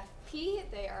from AFP,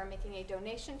 they are making a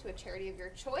donation to a charity of your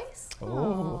choice.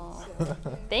 Oh.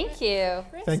 Thank you.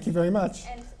 Thank you very much.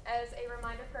 And as a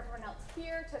reminder for everyone else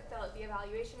here to fill out the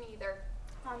evaluation either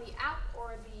on the app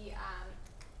or the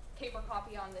paper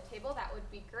copy on the table, that would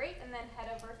be great. And then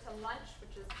head over to lunch,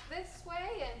 which is this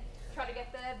way, and try to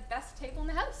get the best table in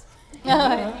the house.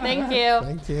 Thank you.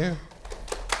 Thank you.